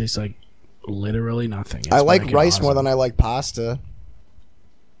 Yeah, it tastes like literally nothing. I like rice more than I like pasta.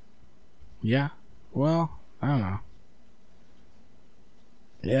 Yeah. Well, I don't know.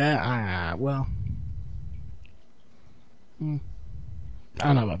 Yeah, well. I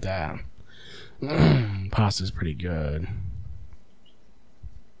don't know about that. Pasta's pretty good.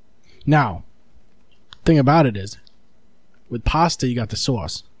 Now, thing about it is, with pasta, you got the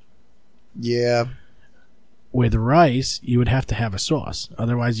sauce. Yeah. With rice, you would have to have a sauce.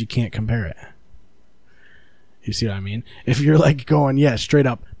 Otherwise, you can't compare it. You see what I mean? If you're like going, straight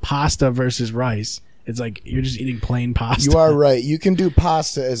up pasta versus rice, It's like you're just eating plain pasta. You are right. You can do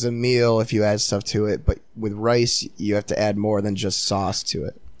pasta as a meal if you add stuff to it, but with rice, you have to add more than just sauce to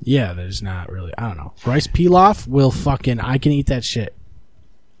it. Yeah, there's not really. I don't know. Rice pilaf will fucking. I can eat that shit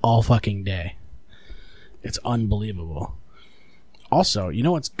all fucking day. It's unbelievable. Also, you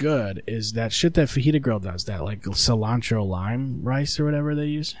know what's good is that shit that Fajita Grill does. That like cilantro lime rice or whatever they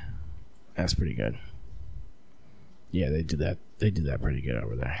use. That's pretty good. Yeah, they do that. They do that pretty good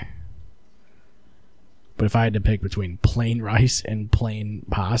over there. But if I had to pick between plain rice and plain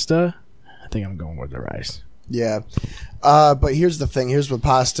pasta, I think I'm going with the rice. Yeah. But here's the thing. Here's with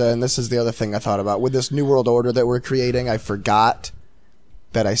pasta, and this is the other thing I thought about. With this New World Order that we're creating, I forgot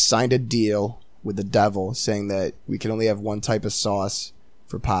that I signed a deal with the devil saying that we can only have one type of sauce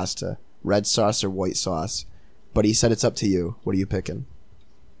for pasta, red sauce or white sauce. But he said it's up to you. What are you picking?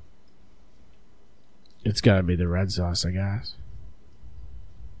 It's got to be the red sauce, I guess.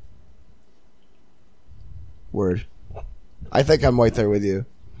 Word. I think I'm right there with you.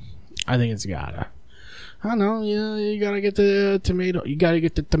 I think it's gotta. I don't know. You gotta get the tomato. You gotta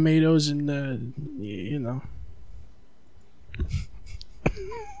get the tomatoes and the. You know.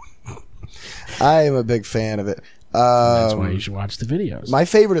 I am a big fan of it. That's why you should watch the videos. My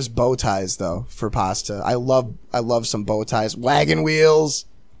favorite is bow ties, though, for pasta. I love some bow ties. Wagon wheels,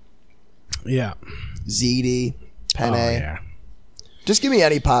 Yeah. ziti, penne. Oh, yeah. Just give me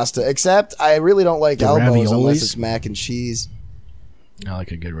any pasta, except I really don't like The elbows unless raviolis? it's mac and cheese. I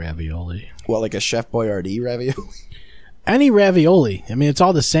like a good ravioli. Well, like a Chef Boyardee ravioli. Any ravioli. I mean, it's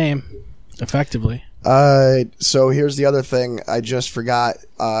all the same, effectively. So here's the other thing I just forgot.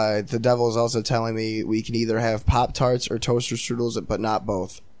 The devil is also telling me we can either have Pop-Tarts or toaster strudels, but not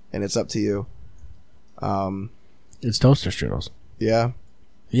both. And it's up to you. It's toaster strudels. Yeah.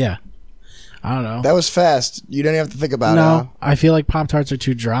 Yeah. I don't know. That was fast. You didn't have to think about it. No, Huh? I feel like Pop-Tarts are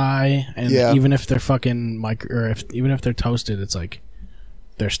too dry, and Yeah. even if they're fucking even if they're toasted, it's like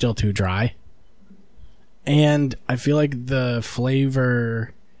they're still too dry. And I feel like the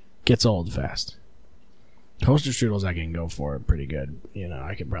flavor gets old fast. Toaster strudels I can go for pretty good. You know,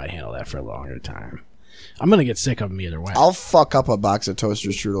 I could probably handle that for a longer time. I'm gonna get sick of them either way. I'll fuck up a box of toaster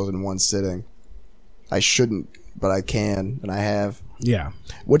strudels in one sitting. I shouldn't, but I can, and I have. Yeah.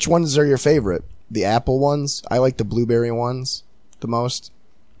 Which ones are your favorite? The apple ones? I like the blueberry ones the most.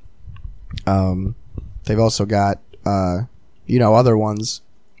 They've also got, other ones.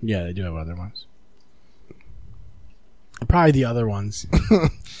 Yeah, they do have other ones. Probably the other ones.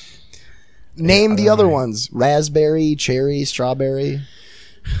 Name the other ones. Raspberry, cherry, strawberry.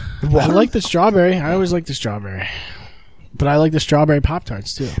 I like the strawberry. I always like the strawberry. But I like the strawberry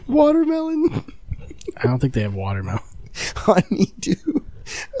Pop-Tarts too. Watermelon. I don't think they have watermelon. Honeydew.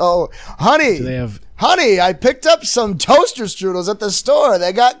 Oh, honey. Do they have Honey, I picked up some toaster strudels at the store.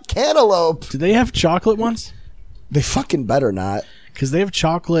 They got cantaloupe. Do they have chocolate ones? They fucking better not. Because they have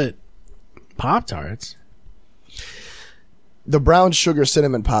chocolate Pop-Tarts. The brown sugar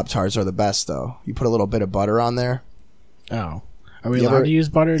cinnamon Pop-Tarts are the best, though. You put a little bit of butter on there. Oh. Are we You allowed ever- to use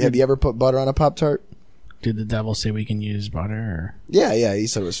butter? Have you ever put butter on a Pop-Tart? Did the devil say we can use butter? Or? Yeah, he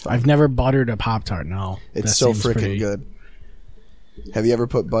said it was fine. I've never buttered a Pop-Tart, no. It's That so seems freaking pretty- good. Have you ever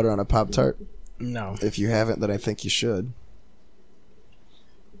put butter on a Pop-Tart? No. If you haven't, then I think you should.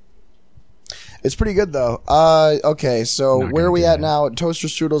 It's pretty good, though. Okay, so Not where gonna are we do at that. now? Toaster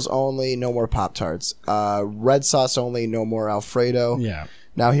strudels only, no more Pop-Tarts. Red sauce only, no more Alfredo. Yeah.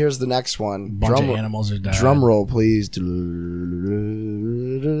 Now here's the next one. Bunch of animals are dead. Drum roll, please.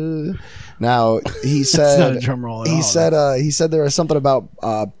 Now he That's said. not a drum roll at all. He said there was something about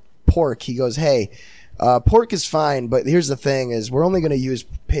pork. He goes, "Hey, pork is fine, but here's the thing: is we're only going to use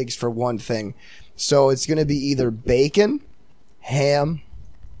pigs for one thing. So it's going to be either bacon, ham,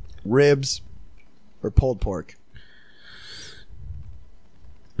 ribs, or pulled pork.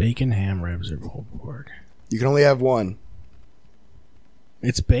 Bacon, ham, ribs, or pulled pork. You can only have one.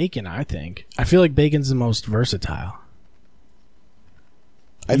 It's bacon, I think. I feel like bacon's the most versatile.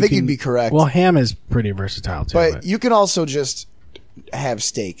 I think you'd be correct. Well, ham is pretty versatile too. but you can also just have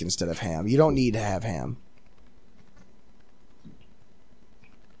steak instead of ham. You don't need to have ham.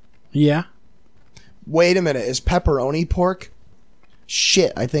 yeah. Wait a minute. Is pepperoni pork?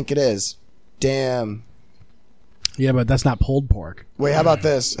 Shit, I think it is. Damn. Yeah, but that's not pulled pork. Wait, how about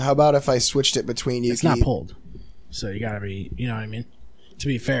this? How about if I switched it between you? It's not pulled. So you gotta be, you know what I mean? To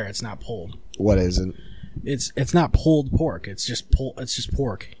be fair, it's not pulled. What isn't? It's not pulled pork. It's just It's just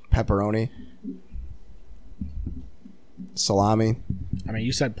pork. Pepperoni? Salami? I mean,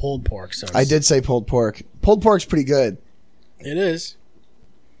 you said pulled pork, so I did say pulled pork. Pulled pork's pretty good. It is.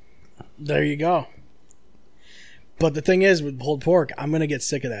 There you go. But the thing is, with pulled pork, I'm gonna get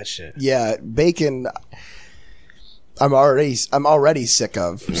sick of that shit. Yeah, bacon. I'm already sick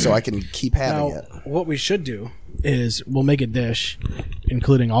of, so I can keep having Now, it. what we should do is we'll make a dish,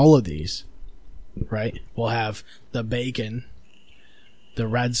 including all of these. Right? We'll have the bacon, the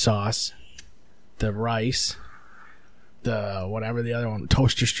red sauce, the rice, the whatever the other one,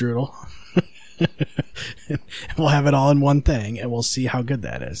 toaster strudel. We'll have it all in one thing, and we'll see how good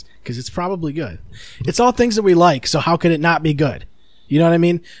that is, because it's probably good. It's all things that we like, so how could it not be good? You know what I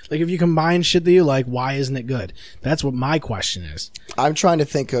mean? Like, if you combine shit that you like, why isn't it good? That's what my question is. I'm trying to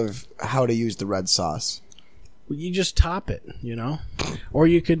think of how to use the red sauce. You just top it, or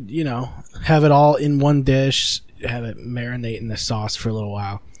you could, have it all in one dish, have it marinate in the sauce for a little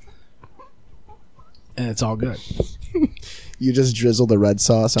while, and it's all good. You just drizzle the red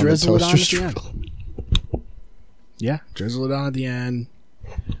sauce on Drizzle the toaster it on at strudel. the end. Yeah, drizzle it on at the end.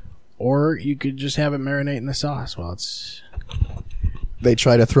 Or you could just have it marinate in the sauce while it's... They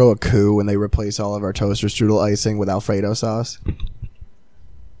try to throw a coup when they replace all of our toaster strudel icing with Alfredo sauce.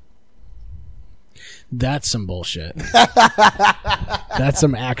 That's some bullshit. That's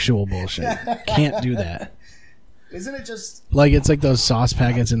some actual bullshit. Can't do that. Isn't it just... Like, it's like those sauce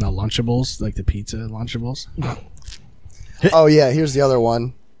packets in the Lunchables, like the pizza Lunchables. Oh, yeah, here's the other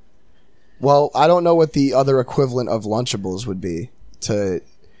one. Well, I don't know what the other equivalent of Lunchables would be.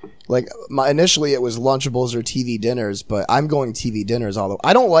 Initially it was Lunchables or TV dinners, but I'm going TV dinners, although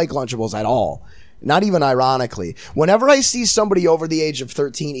I don't like Lunchables at all. Not even ironically. Whenever I see somebody over the age of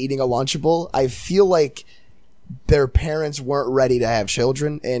 13 eating a Lunchable, I feel like their parents weren't ready to have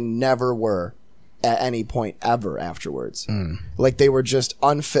children and never were at any point ever afterwards. Like, they were just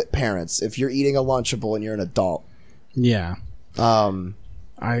unfit parents if you're eating a Lunchable and you're an adult. Yeah. I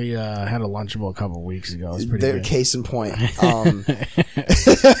had a Lunchable a couple of weeks ago. It was pretty good. Case in point.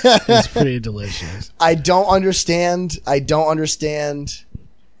 It's pretty delicious. I don't understand.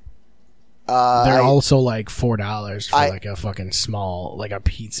 They're also like $4 for like a fucking small, like a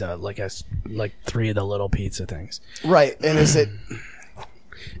pizza, like 3 of the little pizza things. Right. And is it...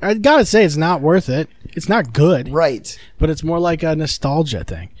 I gotta say, it's not worth it. It's not good. Right. But it's more like a nostalgia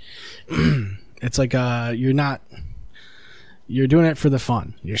thing. It's like you're doing it for the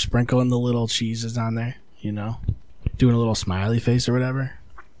fun. You're sprinkling the little cheeses on there, doing a little smiley face or whatever.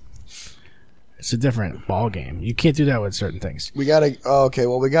 It's a different ball game. You can't do that with certain things. We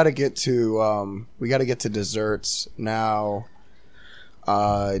gotta get to desserts now.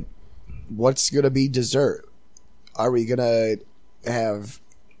 What's gonna be dessert? Are we gonna have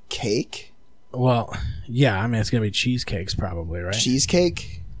cake? Well, yeah, I mean, it's gonna be cheesecakes probably, right?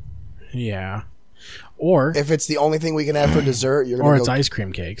 Cheesecake? Yeah. Or if it's the only thing we can have for dessert, you're gonna it's ice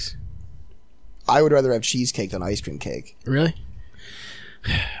cream cakes. I would rather have cheesecake than ice cream cake. Really?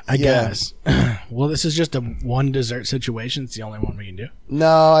 I guess. Well, this is just a one dessert situation. It's the only one we can do.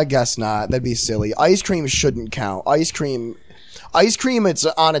 No, I guess not. That'd be silly. Ice cream shouldn't count. Ice cream. It's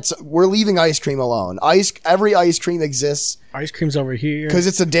on its. We're leaving ice cream alone. Every ice cream exists. Ice cream's over here because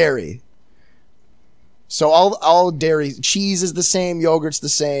it's a dairy. So all dairy, cheese is the same, yogurt's the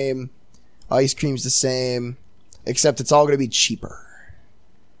same, ice cream's the same, except it's all going to be cheaper.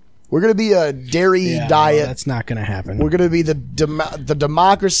 We're going to be a dairy diet. No, that's not going to happen. We're going to be the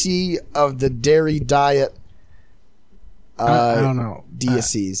democracy of the dairy diet. I don't know.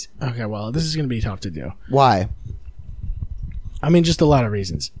 DSCs. Okay, well, this is going to be tough to do. Why? I mean, just a lot of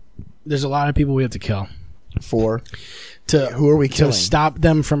reasons. There's a lot of people we have to kill. Who are we killing? To stop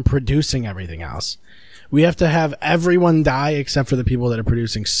them from producing everything else. We have to have everyone die except for the people that are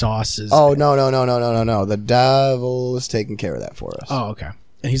producing sauces. Oh, no. The devil is taking care of that for us. Oh, okay.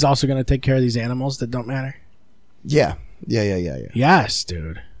 And he's also going to take care of these animals that don't matter? Yeah. Yes,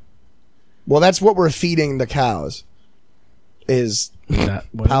 dude. Well, that's what we're feeding the cows. Is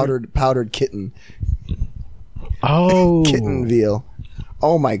powdered kitten. Oh. Kitten veal.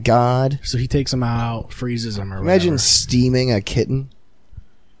 Oh, my God. So he takes them out, freezes them, or Imagine whatever. steaming a kitten.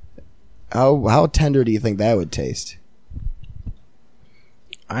 How tender do you think that would taste?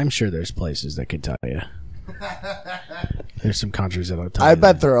 I'm sure there's places that could tell you. There's some countries that'll tell you. I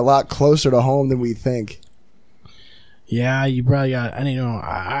bet they're a lot closer to home than we think. Yeah, you probably got...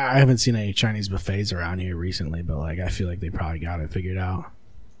 I haven't seen any Chinese buffets around here recently, but I feel like they probably got it figured out.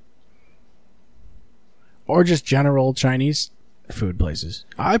 Or just general Chinese food places.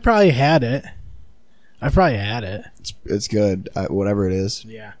 I probably had it. It's good, whatever it is.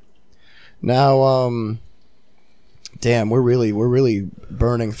 Yeah. Now, damn, we're really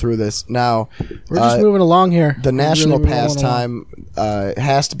burning through this. Now, we're just moving along here. The national pastime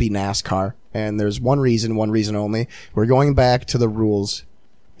has to be NASCAR, and there's one reason only. We're going back to the rules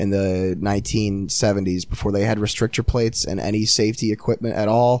in the 1970s before they had restrictor plates and any safety equipment at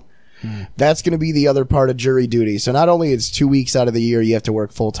all. That's going to be the other part of jury duty. So not only it's 2 weeks out of the year you have to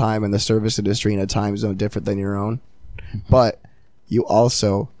work full time in the service industry in a time zone different than your own, but you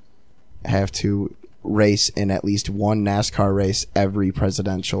also have to race in at least one NASCAR race every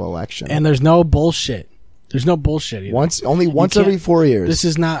presidential election. And there's no bullshit. There's no bullshit either. Once every 4 years. This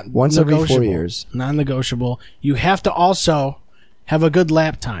is not once negotiable. every 4 years. Non-negotiable. You have to also have a good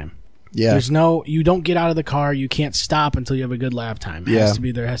lap time. Yeah. You don't get out of the car. You can't stop until you have a good lap time. There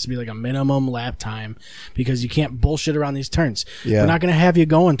has to be like a minimum lap time because you can't bullshit around these turns. Yeah. They're not going to have you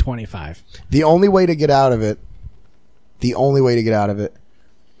going 25. The only way to get out of it, you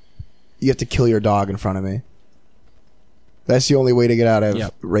have to kill your dog in front of me. That's the only way to get out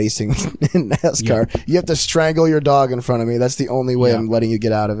of racing in NASCAR. Yep. You have to strangle your dog in front of me. That's the only way I'm letting you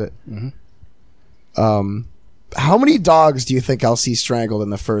get out of it. Mm-hmm. How many dogs do you think I'll see strangled in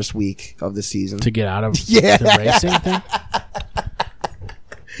the first week of the season? To get out of the racing thing?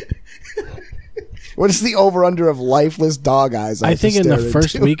 What is the over-under of lifeless dog eyes? I think in the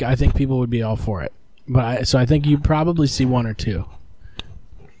first week, I think people would be all for it. So I think you probably see one or two.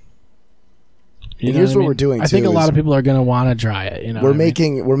 Here's what we're doing. I think a lot of people are going to want to try it. You know, we're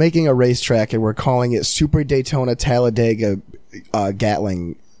making a racetrack and we're calling it Super Daytona Talladega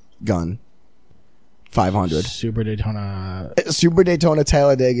Gatling Gun 500. Super Daytona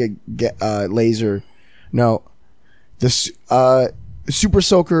Talladega laser. No, the Super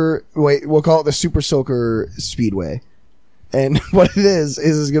Soaker. Wait, we'll call it the Super Soaker Speedway. And what it is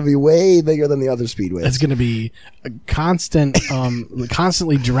it's going to be way bigger than the other speedways. It's going to be a constant,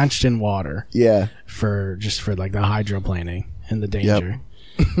 constantly drenched in water. Yeah. For like the hydroplaning and the danger.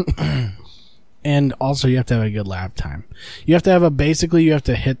 Yep. And also you have to have a good lap time. You have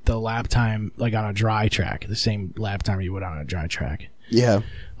to hit the lap time like on a dry track, the same lap time you would on a dry track. Yeah.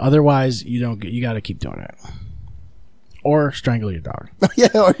 Otherwise, you got to keep doing it. Or strangle your dog. Yeah,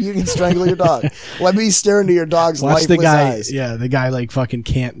 or you can strangle your dog. Let me stare into your dog's lifeless eyes. Yeah, the guy like fucking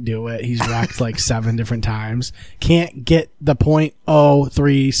can't do it. He's wrecked like 7 different times. Can't get the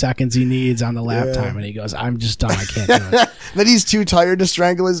 0.03 seconds he needs on the lap time, and he goes, "I'm just done. I can't do it." Then he's too tired to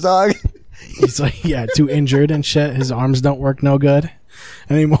strangle his dog. He's like, too injured and shit. His arms don't work no good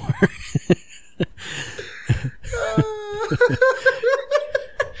anymore.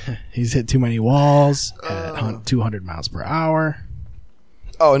 He's hit too many walls at 200 miles per hour.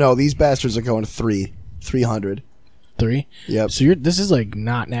 Oh no, these bastards are going 300. 3? Yep. So this is like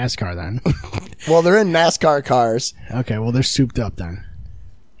not NASCAR then. Well, they're in NASCAR cars. Okay, well they're souped up then.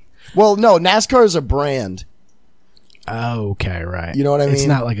 Well, no, NASCAR is a brand. Okay, right. You know what I mean? It's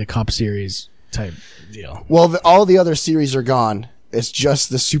not like a Cup Series type deal. Well, all the other series are gone. It's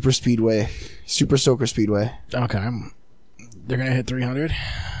just the Super Soaker Speedway. Okay. They're going to hit 300?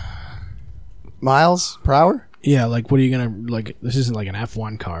 Miles per hour? Yeah, like what are you going to, like, this isn't like an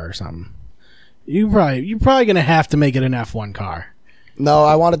F1 car or something. You're probably going to have to make it an F1 car. No,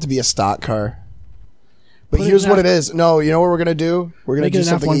 I want it to be a stock car. But here's what it is. No, you know what we're going to do? We're going to do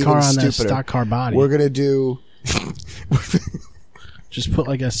something even stupider. Make it an F1 car on that stock car body. We're going to do... Just put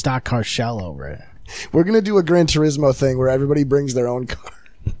like a stock car shell over it. We're going to do a Gran Turismo thing where everybody brings their own car.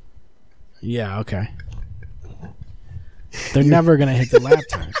 Yeah, okay. They're never going to hit the lap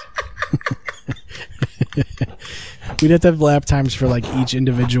times. We'd have to have lap times for like each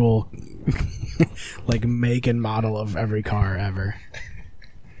individual like make and model of every car ever.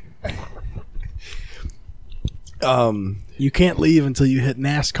 You can't leave until you hit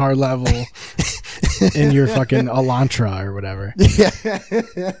NASCAR level in your fucking Elantra or whatever.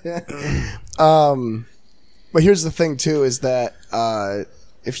 But here's the thing too, is that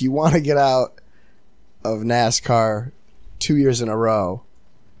if you want to get out of NASCAR 2 years in a row,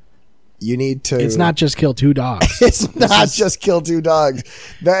 you need to... It's not just kill 2 dogs. It's not just kill 2 dogs.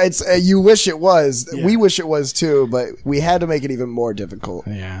 It's you wish it was. Yeah. We wish it was too, but we had to make it even more difficult.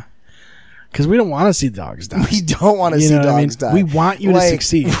 Yeah. Because we don't want to see dogs die. We don't want to see dogs die. We want you to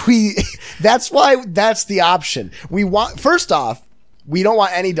succeed. That's why that's the option. First off, we don't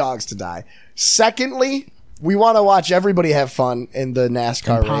want any dogs to die. Secondly, we want to watch everybody have fun in the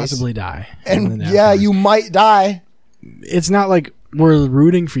NASCAR race. Possibly die. And yeah, you might die. It's not like we're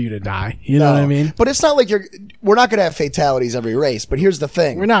rooting for you to die. You know what I mean? But it's not like we're not going to have fatalities every race. But here's the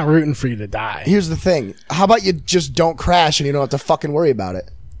thing. We're not rooting for you to die. Here's the thing. How about you just don't crash and you don't have to fucking worry about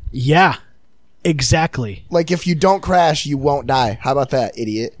it? Yeah. Exactly. Like if you don't crash, you won't die. How about that,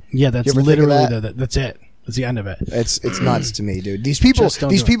 idiot? Yeah, that's literally that's it. That's the end of it. It's nuts to me, dude. These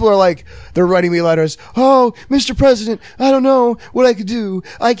people are like, they're writing me letters. Oh, Mr. President, I don't know what I could do.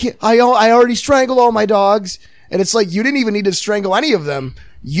 I already strangled all my dogs, And it's like, you didn't even need to strangle any of them.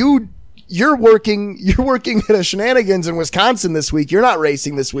 You're working at a Shenanigans in Wisconsin this week. You're not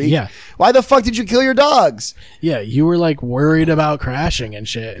racing this week. Yeah. Why the fuck did you kill your dogs? Yeah, you were like worried about crashing and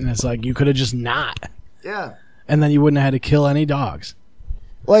shit, and it's like you could have just not. Yeah. And then you wouldn't have had to kill any dogs.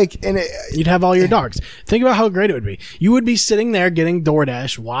 Like, You'd have all your dogs. Think about how great it would be. You would be sitting there getting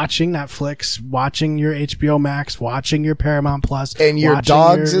DoorDash, watching Netflix, watching your HBO Max, watching your Paramount Plus, and your watching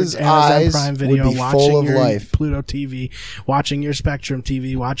dog's your Amazon eyes Prime Video, would be watching full of your life. Pluto TV, watching your Spectrum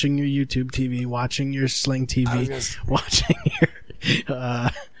TV, watching your YouTube TV, watching your Sling TV, watching your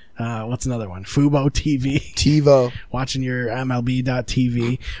what's another one? Fubo TV. TiVo. Watching your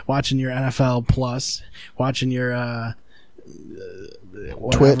MLB.TV, watching your NFL Plus, watching your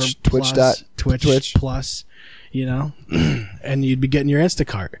whatever Twitch Plus, you know, and you'd be getting your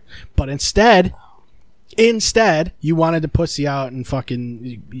Instacart. But instead you wanted to pussy out and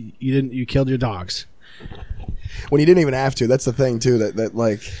fucking you killed your dogs When you didn't even have to. That's the thing too, that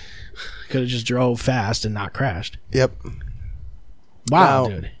like, could have just drove fast and not crashed. yep. Wow, Now-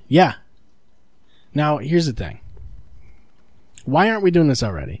 dude. Yeah. Now here's the thing. Why aren't we doing this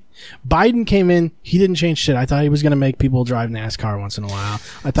already? Biden came in. He didn't change shit. I thought he was going to make people drive NASCAR once in a while.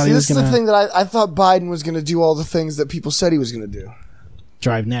 I thought he was This is going the to thing that I thought Biden was going to do all the things that people said he was going to do.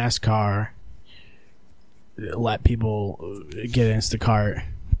 drive NASCAR, let people get Instacart,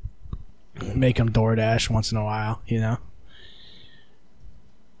 make them DoorDash once in a while, you know?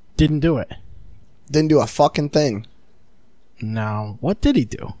 Didn't do it. Didn't do a fucking thing. No. What did he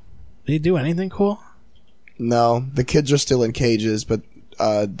do? Did he do anything cool? No, the kids are still in cages, but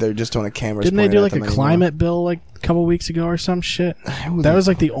they're just on a camera. Didn't they do like a climate bill like a couple weeks ago or some shit? That was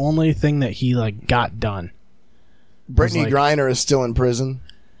like the only thing that he like got done. Brittany like- Griner is still in prison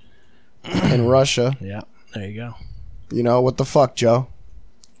in Russia. Yeah, there you go. You know, what the fuck, Joe?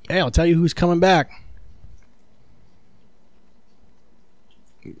 Hey, I'll tell you who's coming back.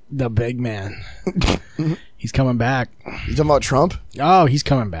 The big man. He's coming back. You talking about Trump? Oh, he's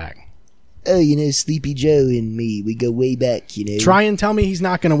coming back. Oh, you know, Sleepy Joe and me, we go way back, you know. Try and tell me he's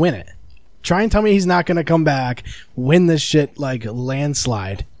not going to win it. Try and tell me he's not going to come back, win this shit like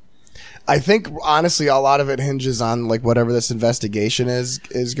landslide. I think, honestly, a lot of it hinges on, like, whatever this investigation is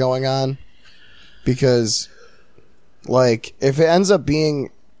going on. Because, like, if it ends up being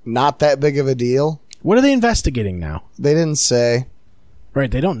not that big of a deal, What are they investigating now? they didn't say.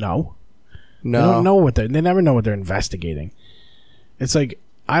 Right, they don't know. No. They don't know what they never know what they're investigating. It's like,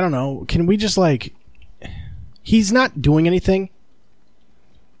 I don't know. Can we just like, he's not doing anything.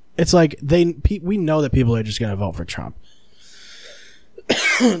 It's like we know that people are just going to vote for Trump.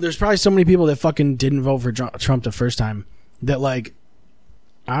 There's probably so many people that fucking didn't vote for Trump the first time that like,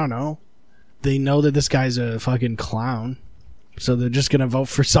 I don't know. They know that this guy's a fucking clown. So they're just going to vote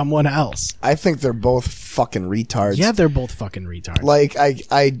for someone else. I think they're both fucking retards. Yeah, they're both fucking retards. Like,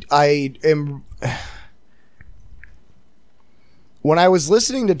 I am... When I was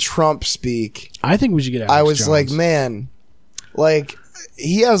listening to Trump speak, I think we should get Alex I was Jones. like, man, like,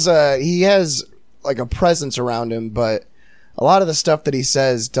 he has like a presence around him, but a lot of the stuff that he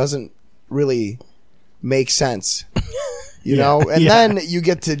says doesn't really make sense. You know? And then you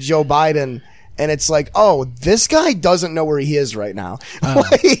get to Joe Biden, and it's like, oh, this guy doesn't know where he is right now.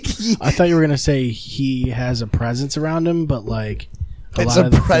 Like, I thought you were gonna say he has a presence around him, but like a It's lot a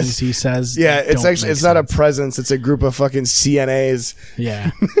of the pres- things he says. yeah, it's don't actually, make it's not a sense. presence, it's a group of fucking CNAs.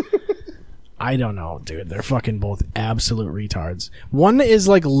 Yeah. I don't know, dude. They're fucking both absolute retards. One is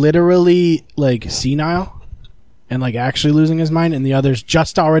like literally like senile and like actually losing his mind, and the other's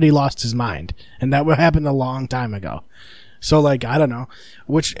just already lost his mind, and that happened a long time ago. So like, I don't know,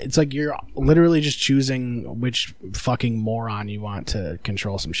 which it's like you're literally just choosing which fucking moron you want to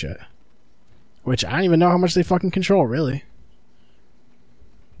control some shit. Which I don't even know how much they fucking control, really.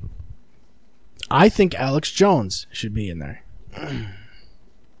 I think Alex Jones should be in there.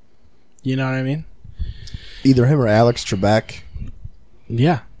 You know what I mean? Either him or Alex Trebek.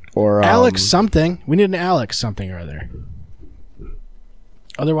 Yeah. Or Alex something. We need an Alex something or other.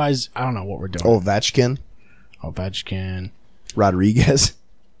 Otherwise, I don't know what we're doing. Ovechkin. Ovechkin. Rodriguez.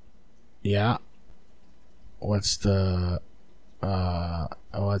 Yeah. What was the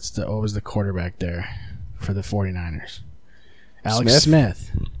quarterback there for the 49ers? Alex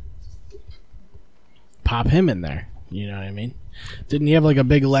Smith. Pop him in there. You know what I mean? Didn't he have like a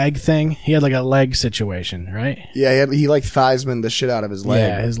big leg thing? He had like a leg situation, right? Yeah, he like Theismann the shit out of his leg.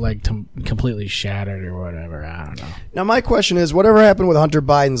 Yeah, his leg completely shattered or whatever. I don't know. Now my question is, whatever happened with Hunter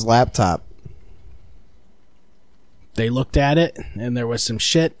Biden's laptop? They looked at it and there was some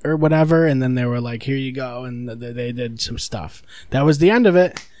shit or whatever, and then they were like, here you go, and they did some stuff. That was the end of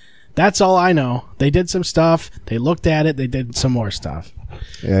it. That's all I know. They did some stuff. They looked at it. They did some more stuff.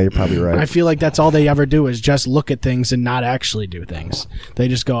 Yeah, you're probably right. I feel like that's all they ever do is just look at things and not actually do things. They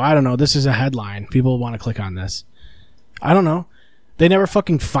just go, I don't know, this is a headline. People want to click on this. I don't know. They never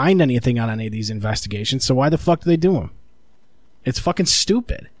fucking find anything on any of these investigations, so why the fuck do they do them? It's fucking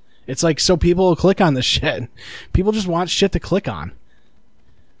stupid. It's like so people will click on this shit. People just want shit to click on.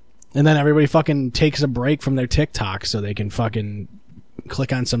 And then everybody fucking takes a break from their TikTok so they can fucking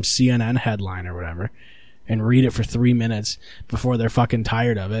click on some CNN headline or whatever and read it for 3 minutes before they're fucking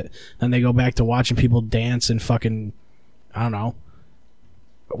tired of it. Then they go back to watching people dance and fucking, I don't know,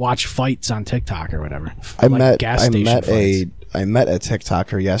 watch fights on TikTok or whatever. I met a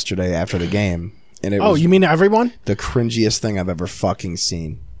TikToker yesterday after the game, and it was you mean everyone? the cringiest thing I've ever fucking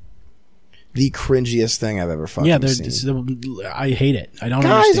seen. The cringiest thing I've ever fucking seen. I hate it. I don't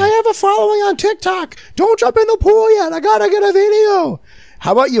Guys, understand. I have a following on TikTok. Don't jump in the pool yet. I gotta get a video.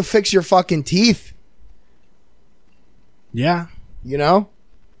 How about you fix your fucking teeth? Yeah. You know?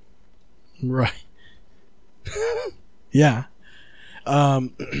 Right. Yeah.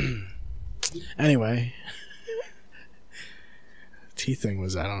 Anyway. Teeth thing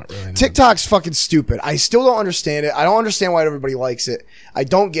was, I don't really know. TikTok's fucking stupid. I still don't understand it. I don't understand why everybody likes it. I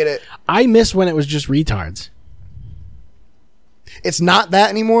don't get it. I miss when it was just retards. It's not that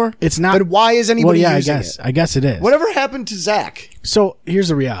anymore. It's not. Then why is anybody using it? I guess it is. Whatever happened to Zach? So here's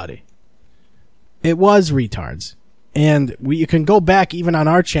the reality. It was retards. And you can go back even on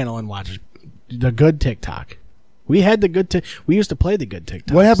our channel and watch the good TikTok. We had the good we used to play the good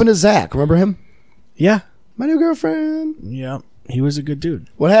TikTok. What happened to Zach? Remember him? Yeah. My new girlfriend. Yeah. He was a good dude.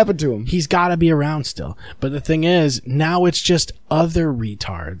 What happened to him? He's got to be around still. But the thing is, now it's just other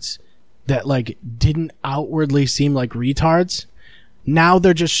retards that like didn't outwardly seem like retards. Now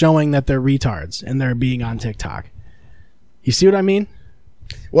they're just showing that they're retards and they're being on TikTok. You see what I mean?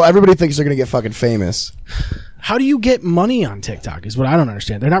 Well, everybody thinks they're going to get fucking famous. How do you get money on TikTok is what I don't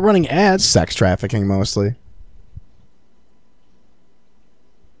understand. They're not running ads. Sex trafficking mostly.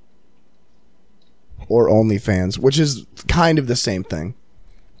 Or OnlyFans, which is kind of the same thing.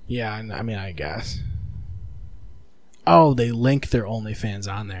 Yeah, I mean, I guess. Oh, they link their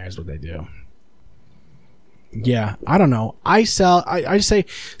OnlyFans on there is what they do. Yeah, I don't know. I say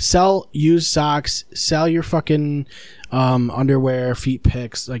sell used socks, sell your fucking underwear, feet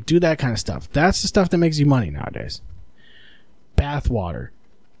pics, like do that kind of stuff. That's the stuff that makes you money nowadays. Bath water,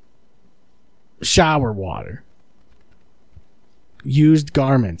 shower water, used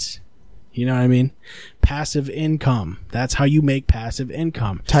garments. You know what I mean? Passive income. That's how you make passive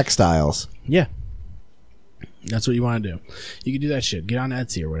income. Textiles. Yeah. That's what you want to do. You can do that shit. Get on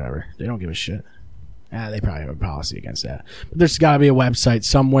Etsy or whatever. They don't give a shit. They probably have a policy against that. But there's got to be a website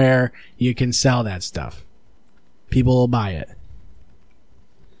somewhere you can sell that stuff. People will buy it.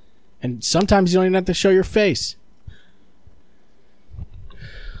 And sometimes you don't even have to show your face.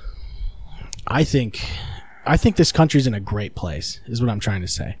 I think this country's in a great place, is what I'm trying to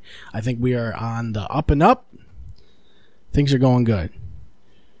say. I think we are on the up and up. Things are going good.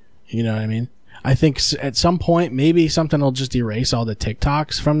 You know what I mean? I think at some point, maybe something will just erase all the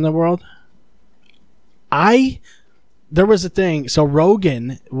TikToks from the world. There was a thing. So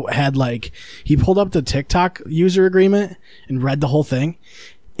Rogan had he pulled up the TikTok user agreement and read the whole thing.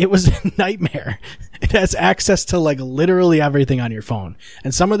 It was a nightmare. It has access to literally everything on your phone.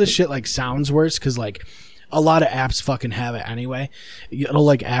 And some of the shit sounds worse because a lot of apps fucking have it anyway. It'll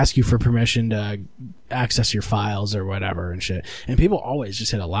ask you for permission to access your files or whatever and shit. And people always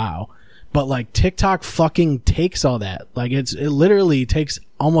just hit allow. But TikTok fucking takes all that. It literally takes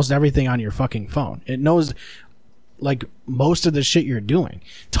almost everything on your fucking phone. It knows most of the shit you're doing.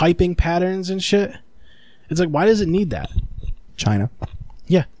 Typing patterns and shit. It's why does it need that? China.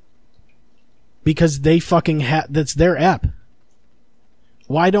 Yeah. Because they fucking that's their app.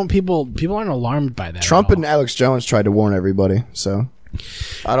 Why don't people aren't alarmed by that? Trump and Alex Jones tried to warn everybody, so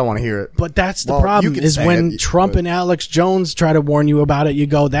I don't want to hear it. But that's the problem is when Trump and Alex Jones try to warn you about it, you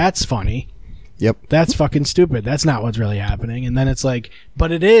go, that's funny. Yep. That's fucking stupid. That's not what's really happening. And then it's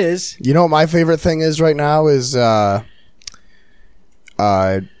but it is. You know what my favorite thing is right now is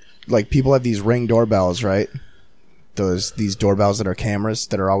people have these Ring doorbells, right? These doorbells that are cameras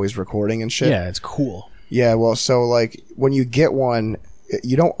that are always recording and shit. Yeah, it's cool. Yeah, well, so when you get one,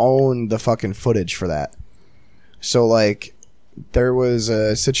 you don't own the fucking footage for that. So there was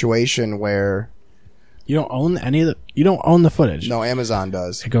a situation where you don't own you don't own the footage. No, Amazon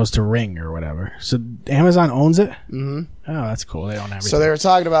does. It goes to Ring or whatever. So Amazon owns it? Mm-hmm. Oh, that's cool. They own everything. So they were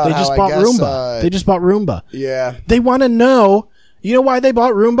talking about they just bought Roomba. They just bought Roomba. Yeah. They want to know. You know why they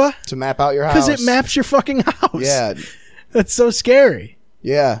bought Roomba? To map out your house. Because it maps your fucking house. Yeah. That's so scary.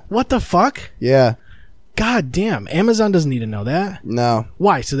 Yeah. What the fuck? Yeah. God damn. Amazon doesn't need to know that. No.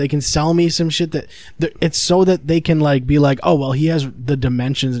 Why? So they can sell me some shit that it's so that they can like be like, oh, well, he has the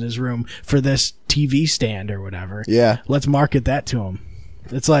dimensions in his room for this TV stand or whatever. Yeah. Let's market that to him.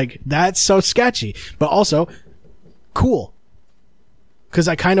 It's like, that's so sketchy, but also cool. Cause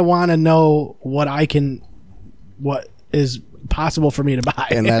I kind of want to know what is possible for me to buy.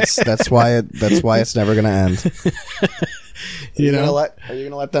 And that's why it's never going to end. you know, Are you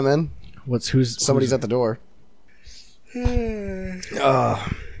going to let them in? Somebody's at the door.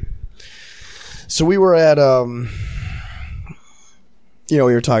 So we were at we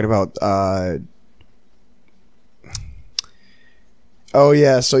were talking about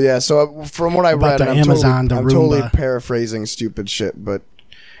so from what I About read, the and Amazon, I'm the totally Roomba. paraphrasing stupid shit, but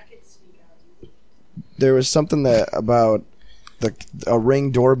there was something that about a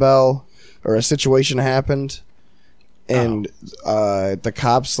Ring doorbell or a situation happened. And the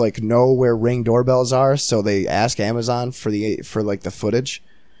cops like know where Ring doorbells are, so they ask Amazon for the footage,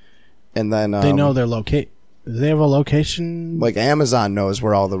 and then they know their locate. Do they have a location? like Amazon knows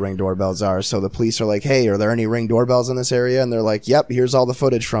where all the Ring doorbells are, so the police are like, "Hey, are there any Ring doorbells in this area?" And they're like, "Yep, here's all the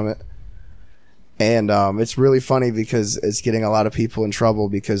footage from it." And it's really funny because it's getting a lot of people in trouble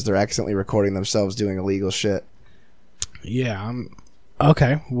because they're accidentally recording themselves doing illegal shit. Yeah.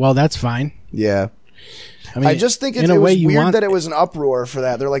 Okay. Well, that's fine. Yeah. I mean, I just think it in a was way you weird want that it was an uproar for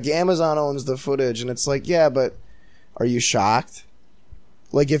that. They're like, Amazon owns the footage. And it's like, yeah, but are you shocked?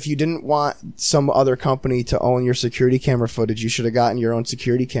 Like, if you didn't want some other company to own your security camera footage, you should have gotten your own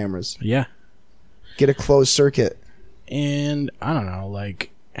security cameras. Yeah. Get a closed circuit. And I don't know, like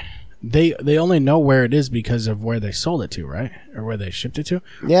they only know where it is because of where they sold it to, right? Or where they shipped it to?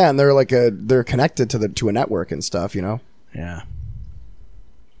 Yeah, and they're like they're connected to a network and stuff, you know? Yeah.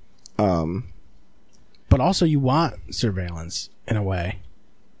 But also you want surveillance in a way.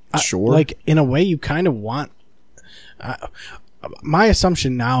 Sure. Like in a way you kind of want my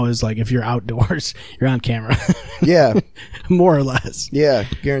assumption now is like if you're outdoors, you're on camera. Yeah. More or less. Yeah,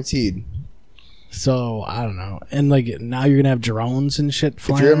 guaranteed. So, I don't know. And like now you're going to have drones and shit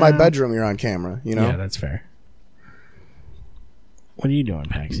flying If you're in my around. bedroom, you're on camera, you know? Yeah, that's fair. What are you doing,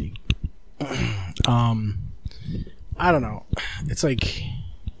 Paxi? I don't know. It's like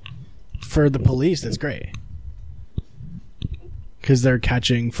for the police, that's great. Because they're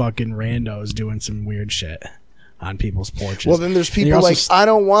catching fucking randos doing some weird shit on people's porches. Well, then there's And you're people also like,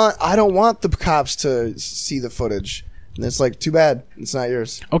 I don't want the cops to see the footage. And it's like, too bad. It's not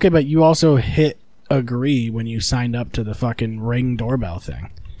yours. Okay, but you also hit agree when you signed up to the fucking Ring doorbell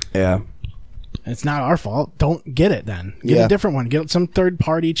thing. Yeah. It's not our fault. Don't get it then. Get Yeah. a different one. Get some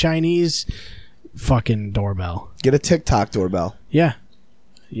third-party Chinese fucking doorbell. Get a TikTok doorbell. Yeah.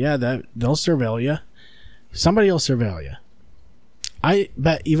 Yeah, they'll surveil you. Somebody will surveil you. I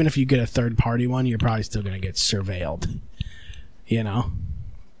bet even if you get a third-party one, you're probably still going to get surveilled. You know?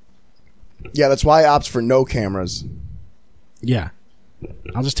 Yeah, that's why I opt for no cameras. Yeah.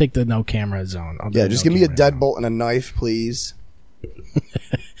 I'll just take the no camera zone. I'll do Yeah, the just no give me a camera zone. deadbolt and a knife, please.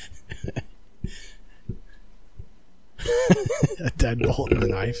 A deadbolt and a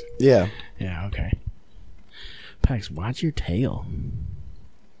knife. Yeah. Yeah, okay. Pax, watch your tail.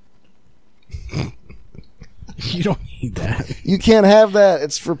 You don't need that. You can't have that.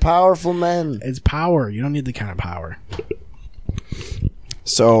 It's for powerful men. It's power. You don't need the kind of power.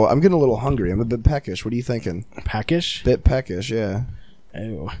 So, I'm getting a little hungry. I'm a bit peckish. What are you thinking? Peckish? Bit peckish, yeah.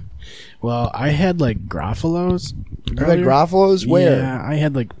 Ew. Well, I had like Groffalos. You had Groffalos? Where? Yeah, I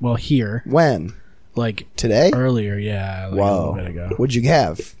had like, well, here. When? Like Today? earlier, yeah. Like a little bit ago. What'd you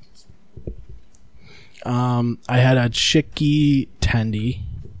have? I had a chicky tendy,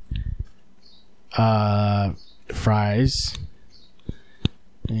 fries,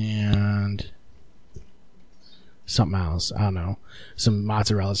 and something else. I don't know. Some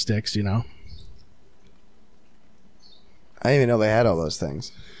mozzarella sticks, you know. I didn't even know they had all those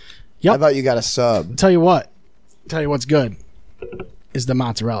things. Yep. I thought you got a sub. Tell you what's good is the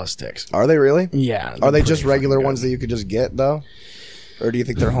mozzarella sticks. Are they really? Yeah. Are they they're just pretty regular fucking ones good. that you could just get, though? Or do you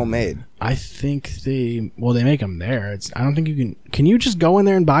think they're homemade? I think they make them there. I don't think you can you just go in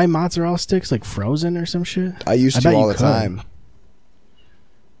there and buy mozzarella sticks like frozen or some shit? I used to bet all you the could. time.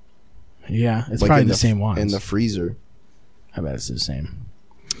 Yeah, it's Like probably in the same ones. In the freezer. I bet it's the same.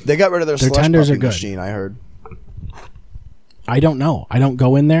 They got rid of their slush tenders puppy are good. machine, I heard. I don't know. I don't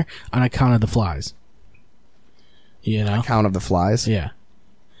go in there on account of the flies. You know? Count of the flies? Yeah.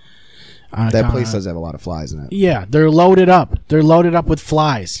 On That account place of- does have a lot of flies in it. Yeah, they're loaded up. They're loaded up with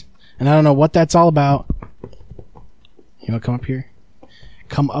flies. And I don't know what that's all about. You want to come up here?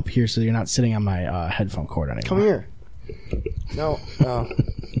 Come up here so you're not sitting on my headphone cord anymore. Come here. No. Oh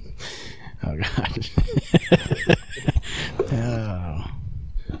god.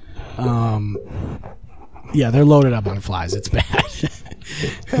 Yeah, they're loaded up on flies. It's bad.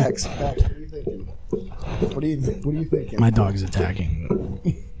 Pax, what are you thinking? What are you thinking? My dog's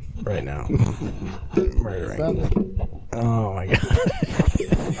attacking right now. Murdering. Oh my god.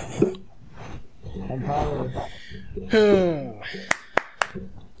 I'm powerless.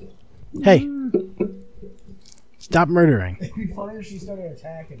 Hey. Stop murdering. It'd be funny if she started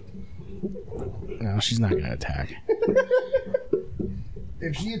attacking me. No, she's not gonna attack.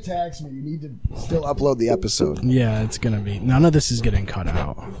 If she attacks me, you need to still upload the episode. Yeah, it's gonna be. None of this is getting cut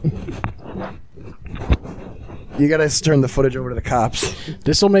out. You gotta turn the footage over to the cops.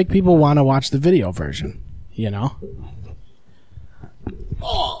 This will make people want to watch the video version. You know?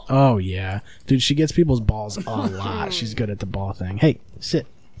 Oh yeah, dude. She gets people's balls a lot. She's good at the ball thing. Hey, sit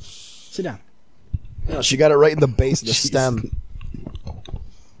down. She got it right in the base of the stem.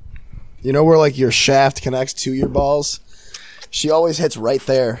 You know where like your shaft connects to your balls? She always hits right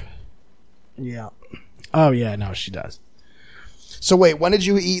there. Yeah. Oh yeah, no, she does. So wait, when did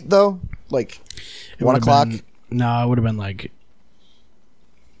you eat though? Like It 1 would've o'clock? No, it would have been like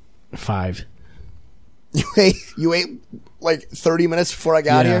 5. You ate like 30 minutes before I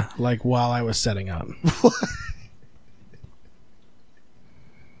got here? Like while I was setting up.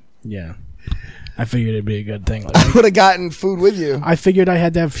 Yeah. I figured it'd be a good thing. Like, I would have gotten food with you. I figured I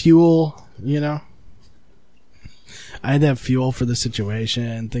had to have fuel, you know? I had to have fuel for the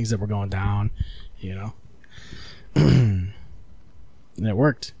situation, things that were going down, you know? And it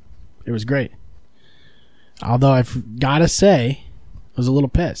worked. It was great. Although I've got to say, I was a little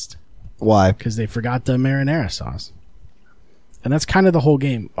pissed. Why? Because they forgot the marinara sauce. And that's kind of the whole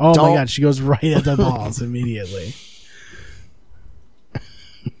game. Oh my god, she goes right at the balls immediately.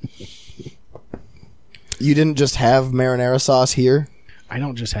 You didn't just have marinara sauce here? I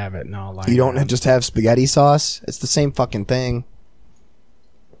don't just have it. No, like You don't just have spaghetti sauce? It's the same fucking thing.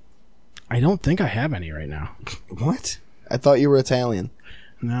 I don't think I have any right now. What? I thought you were Italian.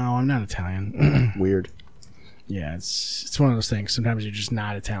 No, I'm not Italian. Weird. Yeah, it's one of those things. Sometimes you're just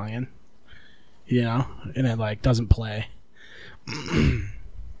not Italian, you know, and it like doesn't play.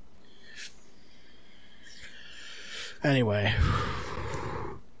 Anyway,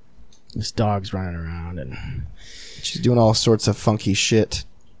 this dog's running around and She's doing all sorts of funky shit.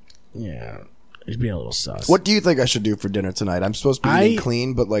 yeah, he's being a little sus. What do you think I should do for dinner tonight? I'm supposed to be eating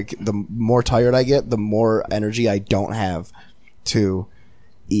clean, but like the more tired I get, the more energy I don't have to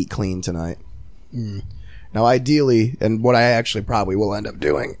eat clean tonight. Now, ideally, and what I actually probably will end up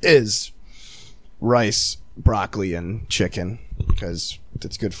doing is rice, broccoli, and chicken because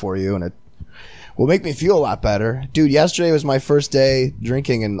it's good for you and it will make me feel a lot better. Dude, yesterday was my first day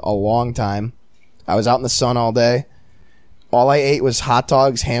drinking in a long time. I was out in the sun all day. All I ate was hot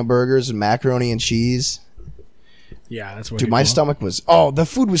dogs, hamburgers, and macaroni and cheese. Yeah, that's what. Dude, my stomach was... Oh, the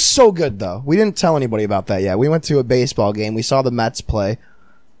food was so good, though. We didn't tell anybody about that yet. We went to a baseball game. We saw the Mets play.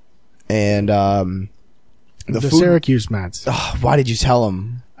 And the food, Syracuse Mets. why did you tell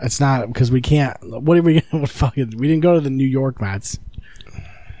them? It's not because we can't. What are we? What fucking? We didn't go to the New York Mets.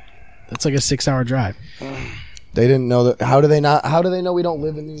 That's like a 6-hour drive. They didn't know that. How do they not? How do they know we don't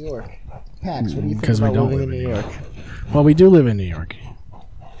live in New York? Pax, what do you think Because we about don't living live in New York? Well, we do live in New York.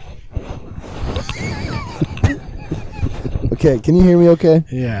 Okay, can you hear me okay?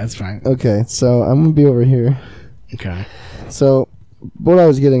 Yeah, that's fine. Okay, so I'm going to be over here. Okay. So what I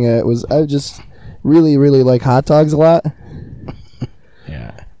was getting at was I just really, really like hot dogs a lot.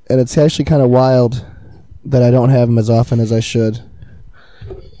 Yeah. And it's actually kind of wild that I don't have them as often as I should.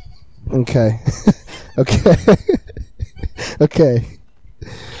 Okay. Okay. Okay.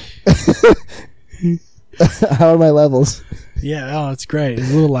 How are my levels? Yeah. Oh, it's great.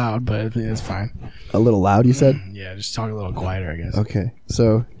 It's a little loud, but it's fine. A little loud, you said? Yeah, just talk a little quieter, I guess. Okay.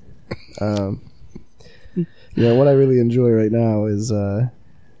 So, yeah, what I really enjoy right now is,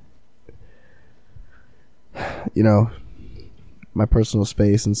 you know, my personal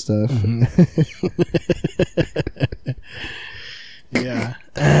space and stuff. Yeah.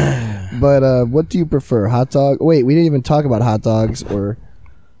 But what do you prefer? Hot dog? Wait, we didn't even talk about hot dogs or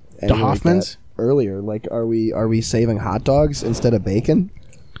The Hoffmans? like earlier. Like, are we saving hot dogs instead of bacon?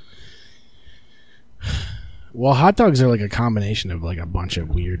 Well, hot dogs are like a combination of like a bunch of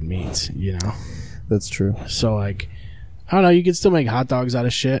weird meats, you know? That's true. So, like, I don't know, you could still make hot dogs out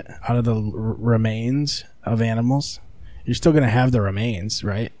of shit, out of the remains of animals. You're still going to have the remains,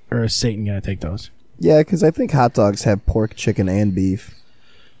 right? Or is Satan going to take those? Yeah, because I think hot dogs have pork, chicken, and beef.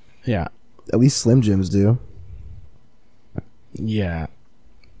 Yeah. At least Slim Jims do. Yeah.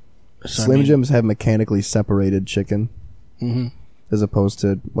 So, Slim Jims have mechanically separated chicken. as opposed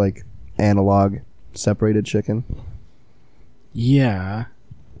to like analog separated chicken. Yeah.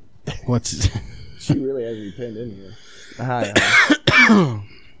 What's... She really has me pinned in here. Hi.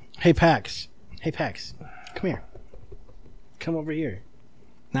 Hey, Pax. Hey, Pax. Come here. Come over here.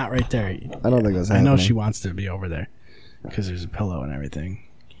 Not right there. I don't think that's I happening. know she wants to be over there because there's a pillow and everything.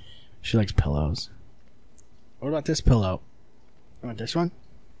 She likes pillows. What about this pillow? You want this one?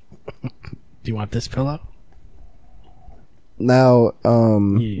 Do you want this pillow? Now, what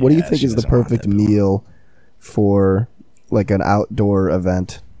do you Yeah, think she is the doesn't want perfect that pillow. meal for like an outdoor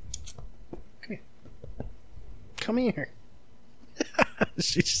event? Come here.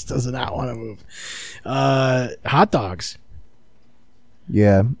 She just does not want to move. Hot dogs.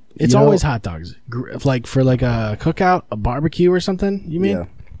 Yeah, It's You know- always hot dogs. Like for like a cookout, a barbecue or something. You mean? Yeah.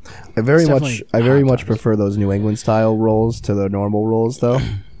 I very It's much definitely hot prefer those New England style rolls to the normal rolls though.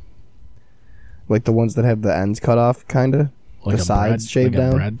 Like the ones that have the ends cut off, kind of. Like The a sides bread, shaved like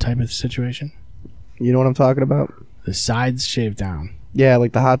down? a bread type of situation. You know what I'm talking about? The sides shaved down. Yeah,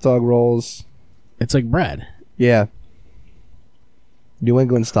 like the hot dog rolls. It's like bread. Yeah. New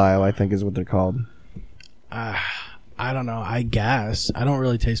England style, I think, is what they're called. I don't know. I guess I don't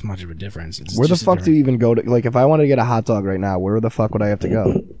really taste much of a difference. It's Where the just a fuck do different- you even go to? Like, if I wanted to get a hot dog right now, where the fuck would I have to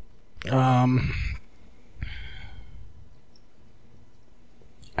go?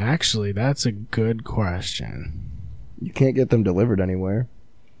 Actually, that's a good question. You can't get them delivered anywhere.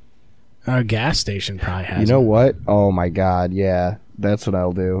 A gas station probably has. You know them. what? Oh my god, yeah. That's what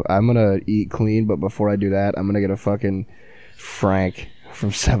I'll do. I'm gonna eat clean, but before I do that, I'm gonna get a fucking Frank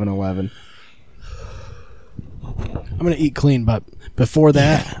from 7-Eleven. I'm gonna eat clean, but before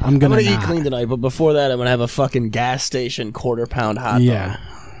that, I'm gonna eat not. clean tonight, but before that, I'm gonna have a fucking gas station quarter-pound hot dog. Yeah,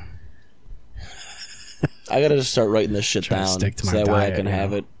 I gotta just start writing this shit Try to down stick to so my that way I diet, can you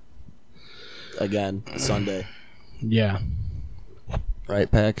have know. it again Sunday. yeah.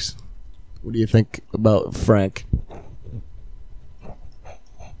 Right, Pax? What do you think about Frank?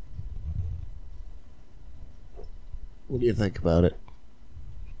 What do you think about it?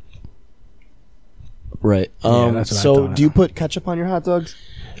 Right. Yeah, that's what I So, thought. do you put ketchup on your hot dogs?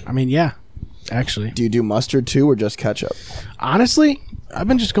 I mean, yeah. Actually, Do you do mustard too, or just ketchup? honestly, I've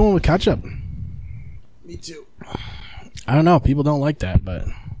been just going with ketchup. Me too. I don't know. People don't like that, but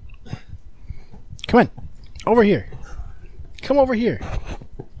come on, over here. Come over here.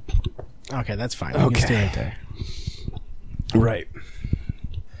 Okay, that's fine. You can stay right there. Right.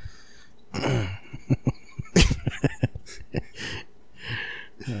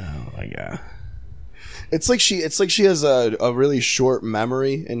 Oh my god. It's like she has a really short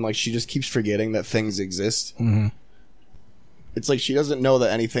memory, and like she just keeps forgetting that things exist. Mm-hmm. It's like she doesn't know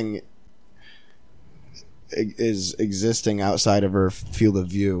that anything is existing outside of her field of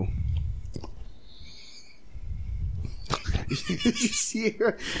view. You see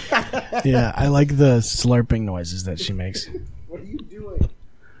her? Yeah, I like the slurping noises that she makes. What are you doing?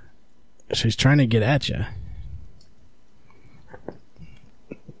 She's trying to get at you.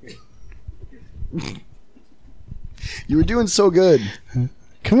 You were doing so good.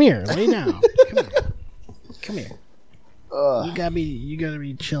 Come here, lay down. Come here. Come here. You gotta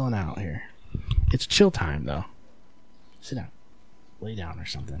be chilling out here. It's chill time though. Sit down. Lay down or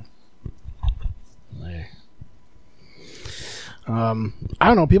something. There. I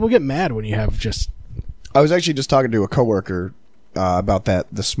don't know, people get mad when you have just I was actually just talking to a coworker about that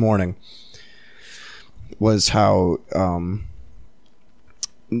this morning. Was how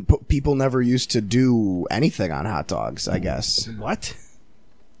people never used to do anything on hot dogs, I guess. what?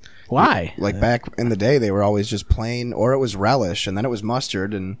 Why? Like back in the day, they were always just plain, or it was relish, and then it was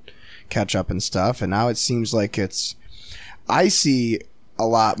mustard and ketchup and stuff. And now it seems like I see a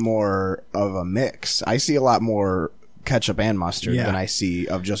lot more of a mix. I see a lot more ketchup and mustard Yeah. than I see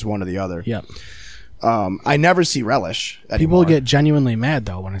of just one or the other. Yep. I never see relish People anymore. get genuinely mad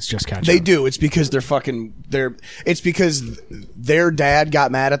though when it's just ketchup. They do. It's because it's because their dad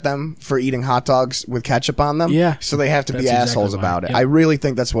got mad at them for eating hot dogs with ketchup on them. Yeah. So they have to be That's exactly assholes why. about it. Yep. I really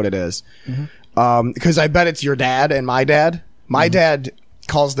think that's what it is. Because I bet it's your dad and my dad. My dad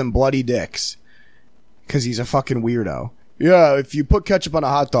calls them bloody dicks because he's a fucking weirdo. Yeah, if you put ketchup on a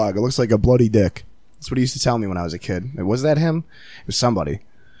hot dog, it looks like a bloody dick. That's what he used to tell me when I was a kid. Was that him? It was somebody.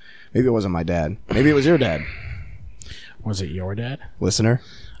 Maybe it wasn't my dad. Maybe it was your dad. Was it your dad? Listener.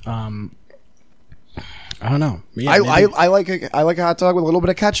 I don't know. Yeah, I maybe. like a hot dog with a little bit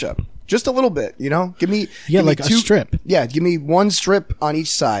of ketchup, just a little bit. You know, give me like a strip. Yeah, give me one strip on each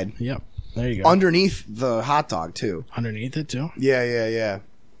side, Yep. There you go. underneath the hot dog too. Underneath it too. Yeah.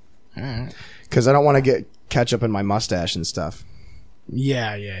 All right. Because I don't want to get ketchup in my mustache and stuff.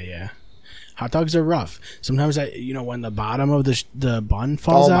 Yeah. Hot dogs are rough. Sometimes when the bottom of the bun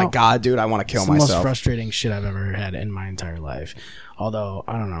falls Oh out. my god, dude, I want to kill It's the myself. most frustrating shit I've ever had in my entire life. Although,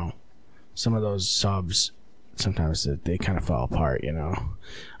 I don't know, some of those subs, sometimes they kind of fall apart,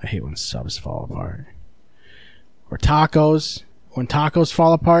 I hate when subs fall apart. Or tacos. When tacos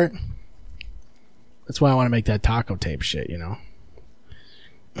fall apart, that's why I want to make that taco tape shit, You know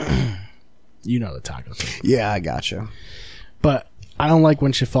the taco tape. Yeah, I gotcha. But I don't like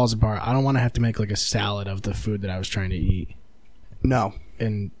when shit falls apart. I don't want to have to make like a salad of the food that I was trying to eat No.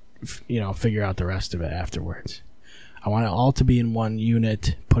 and figure out the rest of it afterwards. I want it all to be in one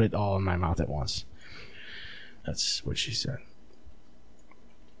unit, put it all in my mouth at once. That's what she said.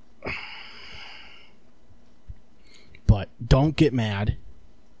 But don't get mad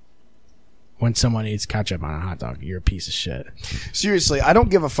when someone eats ketchup on a hot dog. You're a piece of shit. Seriously, I don't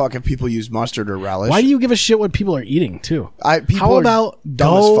give a fuck if people use mustard or relish. Why do you give a shit what people are eating too? People How are about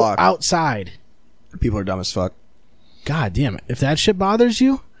dumb as go fuck. outside? People are dumb as fuck. God damn it. If that shit bothers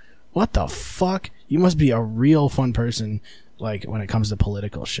you, what the fuck? You must be a real fun person, like, when it comes to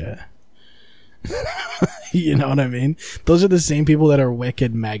political shit. You know what I mean? Those are the same people that are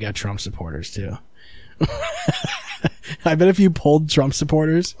wicked mega Trump supporters, too. I bet if you polled Trump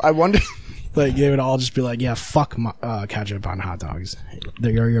supporters, I wonder. like, they would all just be like, yeah, fuck ketchup on hot dogs.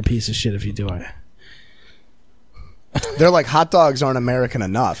 You're a piece of shit if you do it. They're like, hot dogs aren't American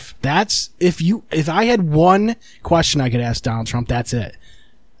enough. That's if I had one question I could ask Donald Trump, that's it.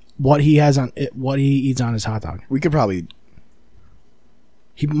 What he eats on his hot dog. We could probably.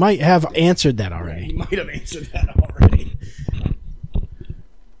 He might have answered that already. He might have answered that already.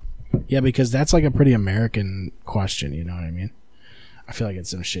 Yeah, because that's like a pretty American question, you know what I mean? I feel like it's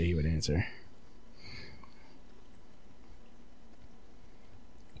some shit he would answer.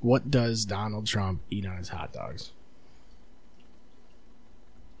 What does Donald Trump eat on his hot dogs?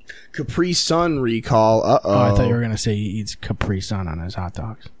 Capri Sun recall. Uh-oh. Oh, I thought you were going to say he eats Capri Sun on his hot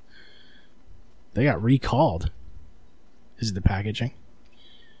dogs. They got recalled. Is it the packaging?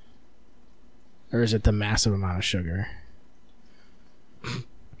 Or is it the massive amount of sugar?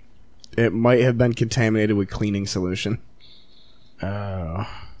 It might have been contaminated with cleaning solution. Oh.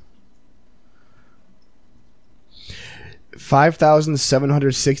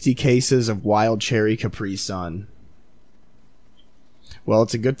 5,760 cases of wild cherry Capri Sun. Well,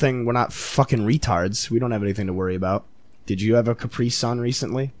 it's a good thing we're not fucking retards. We don't have anything to worry about. Did you have a Capri Sun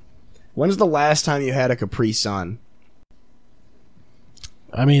recently? When's the last time you had a Capri Sun?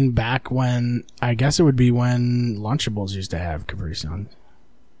 I mean, back when... I guess it would be when Lunchables used to have Capri Suns.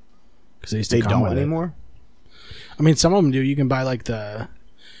 Because they used to They come don't with anymore? I mean, some of them do. You can buy like the...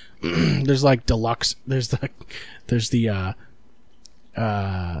 there's like deluxe... There's the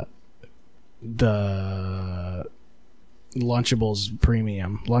Lunchables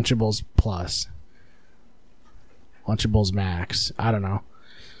Premium. Lunchables Plus. Lunchables Max. I don't know.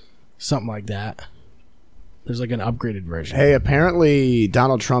 Something like that. There's like an upgraded version. Hey, apparently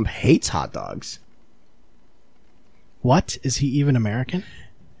Donald Trump hates hot dogs. What? Is he even American?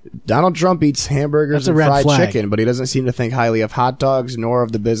 Donald Trump eats hamburgers That's a and red fried flag. chicken, but he doesn't seem to think highly of hot dogs nor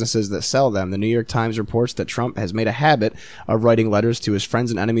of the businesses that sell them. The New York Times reports that Trump has made a habit of writing letters to his friends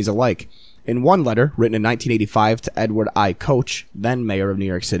and enemies alike. In one letter, written in 1985 to Edward I. Koch, then mayor of New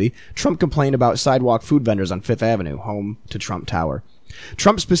York City, Trump complained about sidewalk food vendors on Fifth Avenue, home to Trump Tower.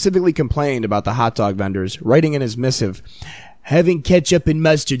 Trump specifically complained about the hot dog vendors, writing in his missive, "Having ketchup and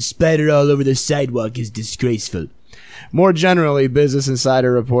mustard splattered all over the sidewalk is disgraceful." More generally, Business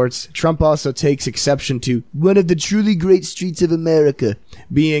Insider reports, Trump also takes exception to one of the truly great streets of America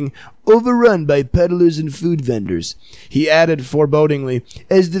being overrun by peddlers and food vendors. He added forebodingly,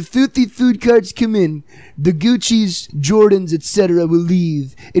 "As the filthy food carts come in, the Gucci's, Jordans, etc. will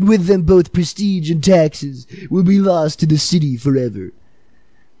leave, and with them both prestige and taxes will be lost to the city forever."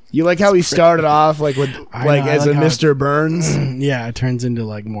 You like how he started off like with I know, I as like a how- Mr. Burns? Yeah, it turns into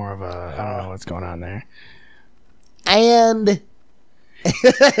like more of a... I don't know what's going on there. And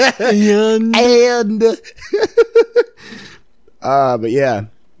but yeah.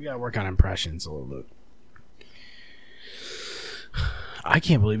 We gotta work on impressions a little bit. I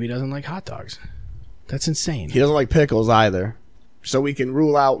can't believe he doesn't like hot dogs. That's insane. He doesn't like pickles either. So we can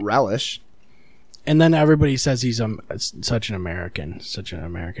rule out relish. And then everybody says he's such an American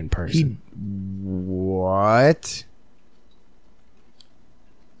person. What?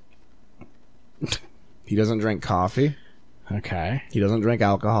 He doesn't drink coffee. Okay. He doesn't drink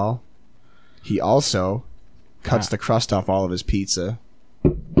alcohol. He also cuts the crust off all of his pizza.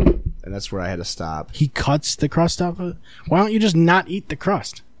 And that's where I had to stop. He cuts the crust off of it? Why don't you just not eat the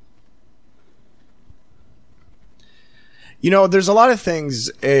crust? You know, there's a lot of things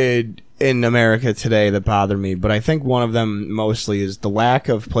in in America today that bother me, but I think one of them mostly is the lack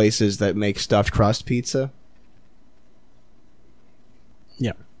of places that make stuffed crust pizza.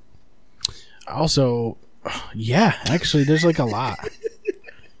 Yeah. Also, yeah, actually, there's like a lot.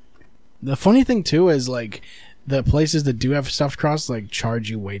 The funny thing too is like the places that do have stuffed crust like charge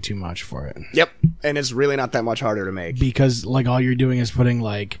you way too much for it. Yep, and it's really not that much harder to make. Because like all you're doing is putting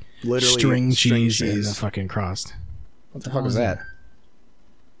like Literally string string cheese in cheese. the fucking crust. What the fuck was that?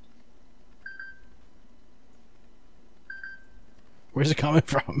 Where's it coming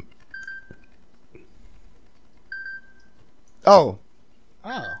from? Oh,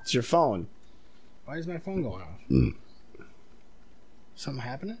 Oh, it's your phone. why is my phone going off? Something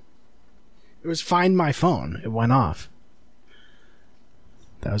happening? It was Find My Phone. It went off.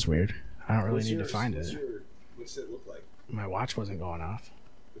 That was weird. I don't really need to find it. What's it look like? My watch wasn't going off.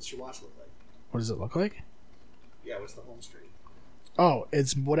 What's your watch look like? What does it look like? Yeah, what's the home screen? Oh,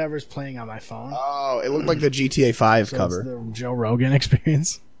 it's whatever's playing on my phone. Oh, it looked like the GTA 5 So cover. it's the Joe Rogan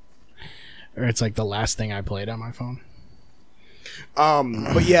experience. Or it's like the last thing I played on my phone.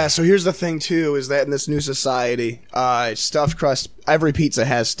 But yeah, so here's the thing too, is that in this new society, stuffed crust, every pizza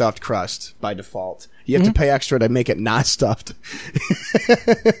has stuffed crust by default. You have to pay extra to make it not stuffed.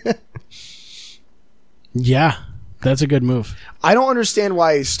 Yeah, that's a good move. I don't understand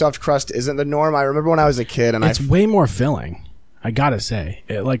why stuffed crust isn't the norm. I remember when I was a kid and It's way more filling. I gotta say,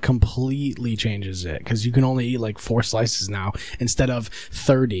 it like completely changes it because you can only eat like 4 slices now instead of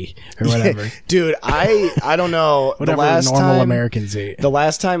 30 or whatever. dude, I don't know. Whatever the last normal time, Americans eat. The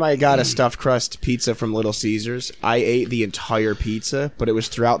last time I got a stuffed crust pizza from Little Caesars, I ate the entire pizza, but it was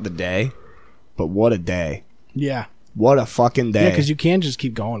throughout the day. But what a day. Yeah, What a fucking day. yeah, because you can just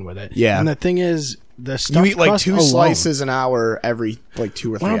keep going with it. Yeah. and the thing is, the you stuffed eat like crust 2 alone- slices an hour every like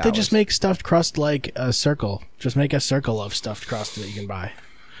 2 or 3 Why don't hours. they just make stuffed crust like a circle? Just make a circle of stuffed crust that you can buy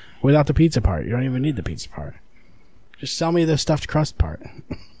without the pizza part. You don't even need the pizza part. Just sell me the stuffed crust part.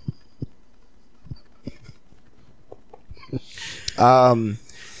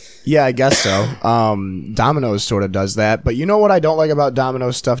 Yeah, I guess so. Domino's sort of does that. But you know what I don't like about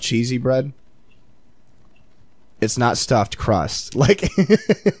Domino's stuffed cheesy bread? It's not stuffed crust. Like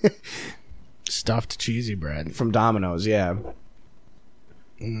Stuffed cheesy bread. from Domino's, yeah.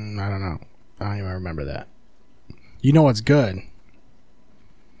 I don't know. I don't even remember that. You know what's good?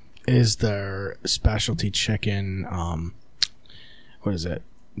 Is their specialty chicken, what is it?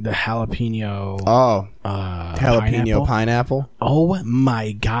 The jalapeno Oh, jalapeno pineapple. Oh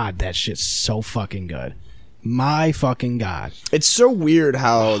my god, that shit's so fucking good. My fucking god. It's so weird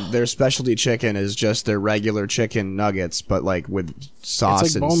how their specialty chicken is just their regular chicken nuggets, but like with sauce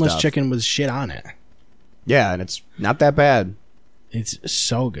It's like and boneless stuff. chicken with shit on it. Yeah, and it's not that bad. It's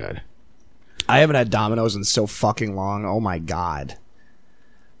so good. I haven't had Domino's in so fucking long. Oh my god.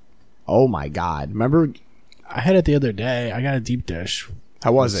 Oh my god. Remember, I had it the other day. I got a deep dish.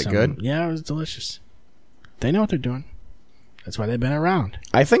 how was with it? some- Good? Yeah, it was delicious. They know what they're doing. That's why they've been around.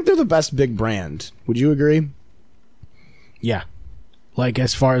 I think they're the best big brand. Would you agree? Yeah. Like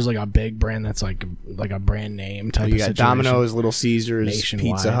as far as like a big brand that's like a brand name type You of got situation. Domino's, Little Caesars, Nationwide.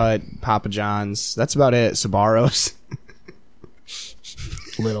 Pizza Hut, Papa John's. That's about it. Sbarro's.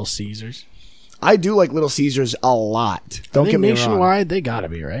 Little Caesars. I do like Little Caesars a lot. Don't I think get me wrong. nationwide, they gotta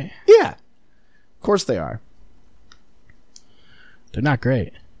be, right? Yeah. Of course they are. They're not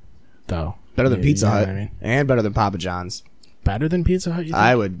great, though. Better than You Pizza know what Hut. I mean? And better than Papa John's. Better than Pizza Hut, you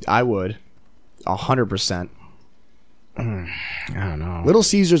think? I would. 100%. I don't know. Little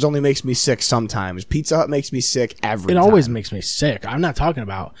Caesars only makes me sick sometimes. Pizza Hut makes me sick every It time. always makes me sick. I'm not talking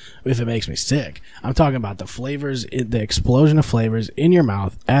about if it makes me sick. I'm talking about the flavors, the explosion of flavors in your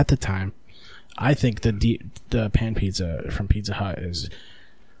mouth at the time. I think the pan pizza from Pizza Hut is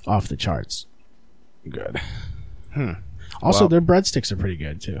off the charts. Good. Also, Well- their breadsticks are pretty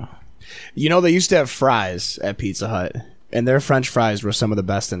good too. You know, they used to have fries at Pizza Hut, and their French fries were some of the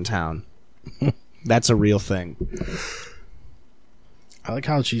best in town. That's a real thing. I like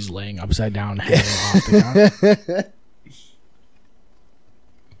how she's laying upside down, hanging off the ground.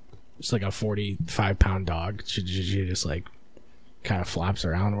 It's like a 45-pound dog. She just like kind of flops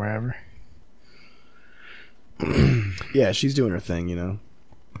around wherever. Yeah, she's doing her thing, you know.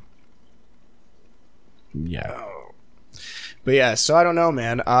 Yeah. But yeah, so I don't know,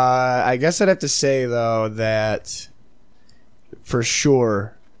 man. I guess I'd have to say, though, that for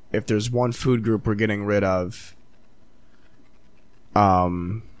sure, if there's one food group we're getting rid of,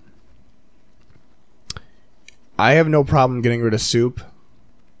 I have no problem getting rid of soup.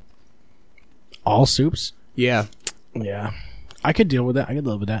 All soups? Yeah. Yeah. I could deal with that. I could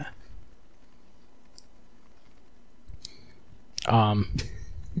live with that.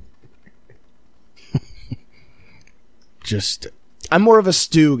 just I'm more of a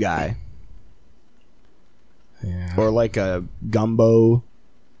stew guy, yeah. or like a gumbo.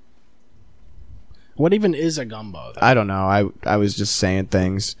 What even is a gumbo? Though? I don't know. I was just saying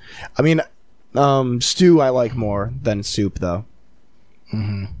things. I mean, stew I like more than soup though.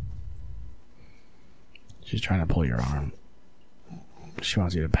 She's trying to pull your arm. She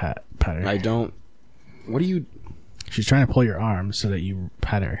wants you to pet her. I don't. What do you? She's trying to pull your arm so that you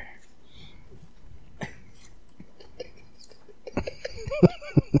pet her.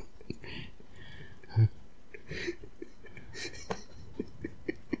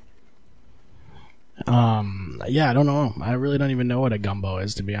 Yeah, I don't know. I really don't even know what a gumbo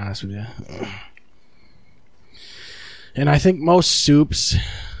is, to be honest with you. And I think most soups,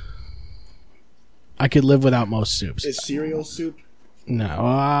 I could live without most soups. Is cereal soup?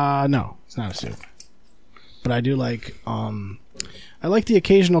 No, it's not a soup. But I do like, I like the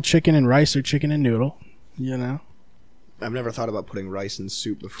occasional chicken and rice or chicken and noodle, you know? I've never thought about putting rice in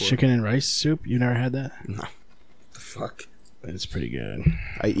soup before. Chicken and rice soup? You never had that? No. The fuck? It's pretty good.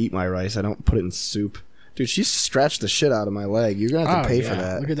 I eat my rice. I don't put it in soup. Dude, she scratched the shit out of my leg. You're going to have to pay for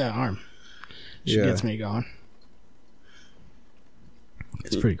that. Look at that arm. She Yeah. gets me going.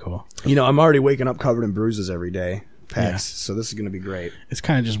 It's pretty cool. You know, I'm already waking up covered in bruises every day, Pax, Yeah. so this is going to be great. It's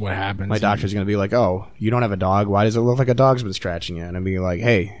kind of just what happens. My doctor's going to be like, oh, you don't have a dog? Why does it look like a dog's been scratching you? And I'm being like,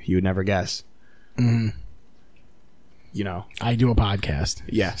 hey, you would never guess. Mhm. You know. I do a podcast.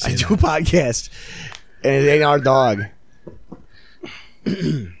 Yeah, Say I do a podcast, and it ain't our dog.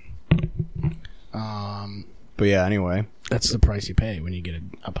 But yeah, anyway, That's the price you pay when you get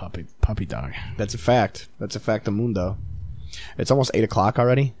a puppy dog. that's a fact. That's a factamundo. It's almost 8 o'clock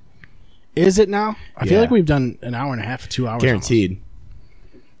already. Is it now? I feel Yeah. like we've done an hour and a half, 2 hours. Guaranteed.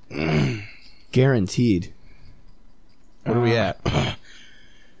 Guaranteed. What are we at?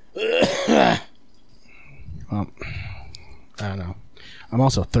 Well, I don't know. I'm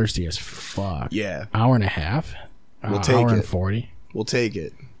also thirsty as fuck. Yeah, Hour and a half? We'll take hour and it. 40? we'll take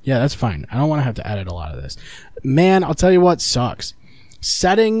it. Yeah, that's fine. I don't want to have to edit a lot of this. Man, I'll tell you what sucks.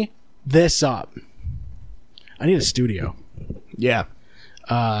 Setting this up. I need a studio. Yeah.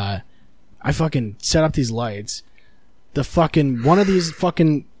 I fucking set up these lights. One of these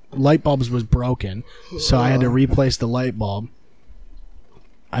fucking light bulbs was broken, so I had to replace the light bulb.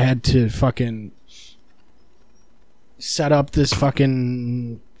 I had to fucking set up this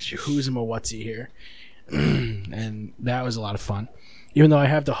fucking who's a whatsy here. And that was a lot of fun. Even though I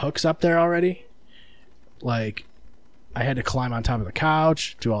have the hooks up there already, like I had to climb on top of the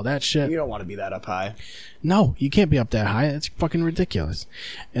couch, do all that shit. You don't want to be that up high. No, you can't be up that high. That's fucking ridiculous.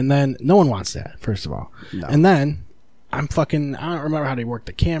 And then no one wants that, first of all. No. And then I don't remember how to work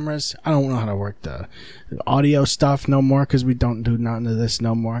the cameras. I don't know how to work the audio stuff no more because we don't do none of this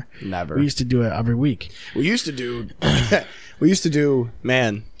no more. Never. We used to do it every week. We used to do,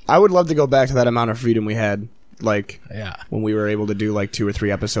 man, I would love to go back to that amount of freedom we had, like, Yeah. when we were able to do, like, 2 or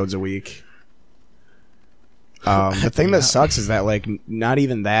 3 episodes a week. The thing that sucks is that, like, not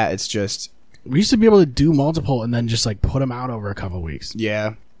even that, it's just, We used to be able to do multiple and then just like put them out over a couple weeks.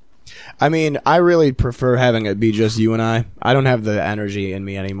 yeah. I mean, I really prefer having it be just you and I. I don't have the energy in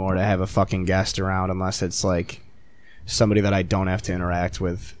me anymore to have a fucking guest around unless it's, like, somebody that I don't have to interact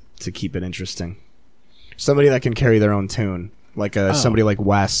with to keep it interesting. Somebody that can carry their own tune. Like somebody like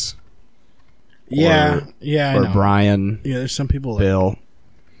Wes. Yeah. Yeah. I Or know. Brian. Yeah. There's some people. Bill.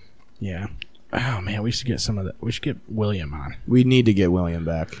 Yeah. Oh man, we should get some of that. We should get William on. We need to get William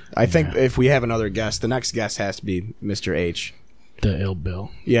back. I think if we have another guest, the next guest has to be Mr. H. The ill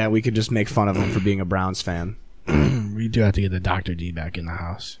Bill. Yeah, we could just make fun of him for being a Browns fan. We do have to get the Dr. D back in the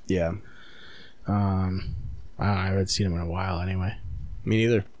house. Yeah. I haven't seen him in a while anyway. Me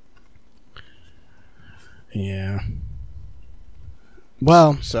neither. Yeah.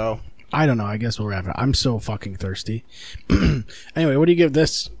 Well, So, I don't know. I guess we'll wrap it. I'm so fucking thirsty. Anyway, what do you give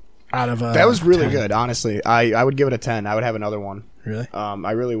this out of that was really 10? good, honestly. I would give it a 10. I would have another one. Really?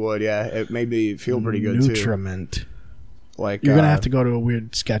 I really would, yeah. It made me feel pretty good, too. Nutriment. Like, You're gonna have to go to a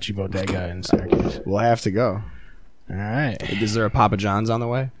weird, sketchy bodega in Syracuse. We'll have to go. All right. Is there a Papa John's on the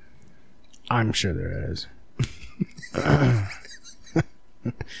way? I'm sure there is.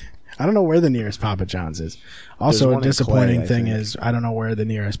 I don't know where the nearest Papa John's is. Also, There's a one in disappointing Clay, I thing think. is I don't know where the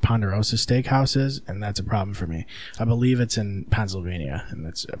nearest Ponderosa Steakhouse is, and that's a problem for me. I believe it's in Pennsylvania, and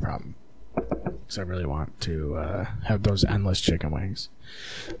that's a problem. Because I really want to have those endless chicken wings.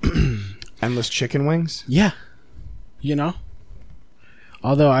 Endless chicken wings? Yeah. You know?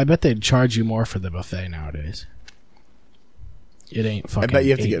 Although I bet they'd charge you more for the buffet nowadays. It ain't I fucking bet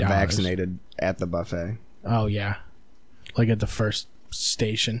you have to get $8. vaccinated at the buffet. Oh, yeah. Like at the first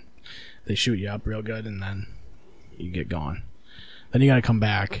station. They shoot you up real good, and then you get going. Then you got to come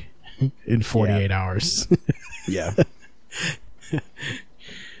back in 48 hours. Yeah.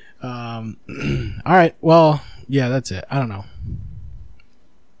 All right. Well, yeah, that's it. I don't know.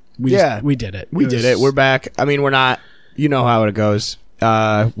 We did it. We did it. We're back. I mean, we're not. You know how it goes.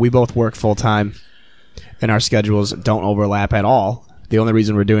 We both work full time, and our schedules don't overlap at all. The only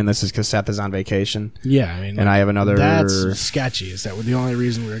reason we're doing this is because Seth is on vacation. Yeah, I mean, and I have another. That's sketchy. Is that the only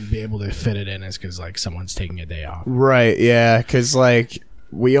reason we're gonna be able to fit it in is because like someone's taking a day off? Right. Yeah. Because like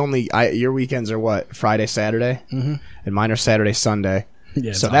we only. your weekends are what? Friday, Saturday, and mine are Saturday, Sunday.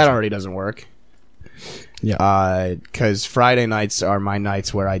 Yeah. So that already doesn't work. Yeah. Because Friday nights are my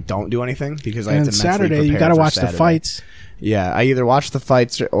nights where I don't do anything because I have to mentally Saturday you got to watch the fights. Yeah, I either watch the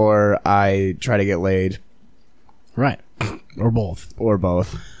fights or I try to get laid. Right. Or both. Or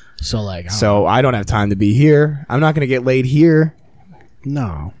both. So like I don't have time to be here. I'm not going to get laid here.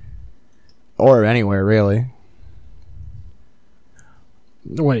 No. Or anywhere, really.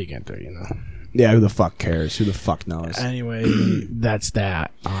 What are you going to do, you know? Yeah, who the fuck cares? Who the fuck knows? Anyway, that's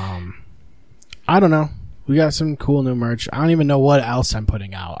that. I don't know. We got some cool new merch. I don't even know what else I'm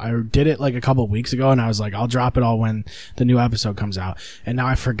putting out. I did it like a couple of weeks ago, and I was like, I'll drop it all when the new episode comes out. And now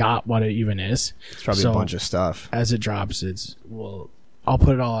I forgot what it even is. It's probably a bunch of stuff. As it drops, I'll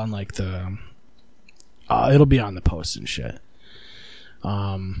put it all on like the. It'll be on the post and shit.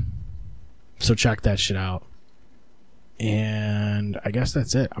 So check that shit out. And I guess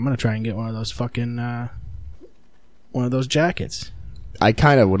that's it. I'm gonna try and get one of those fucking one of those jackets. I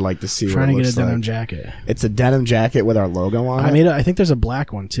kind of would like to see Trying what it to looks get a denim like. jacket. It's a denim jacket with our logo on it. I think there's a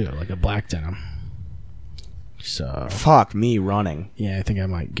black one too, like a black denim. So fuck me running. Yeah, I think I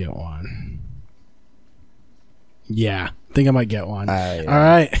might get one. Yeah, I think I might get one. Yeah. All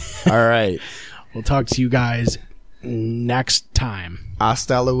right. All right. We'll talk to you guys next time.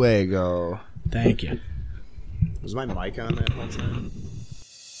 Hasta luego. Thank you. Was my mic on that one time?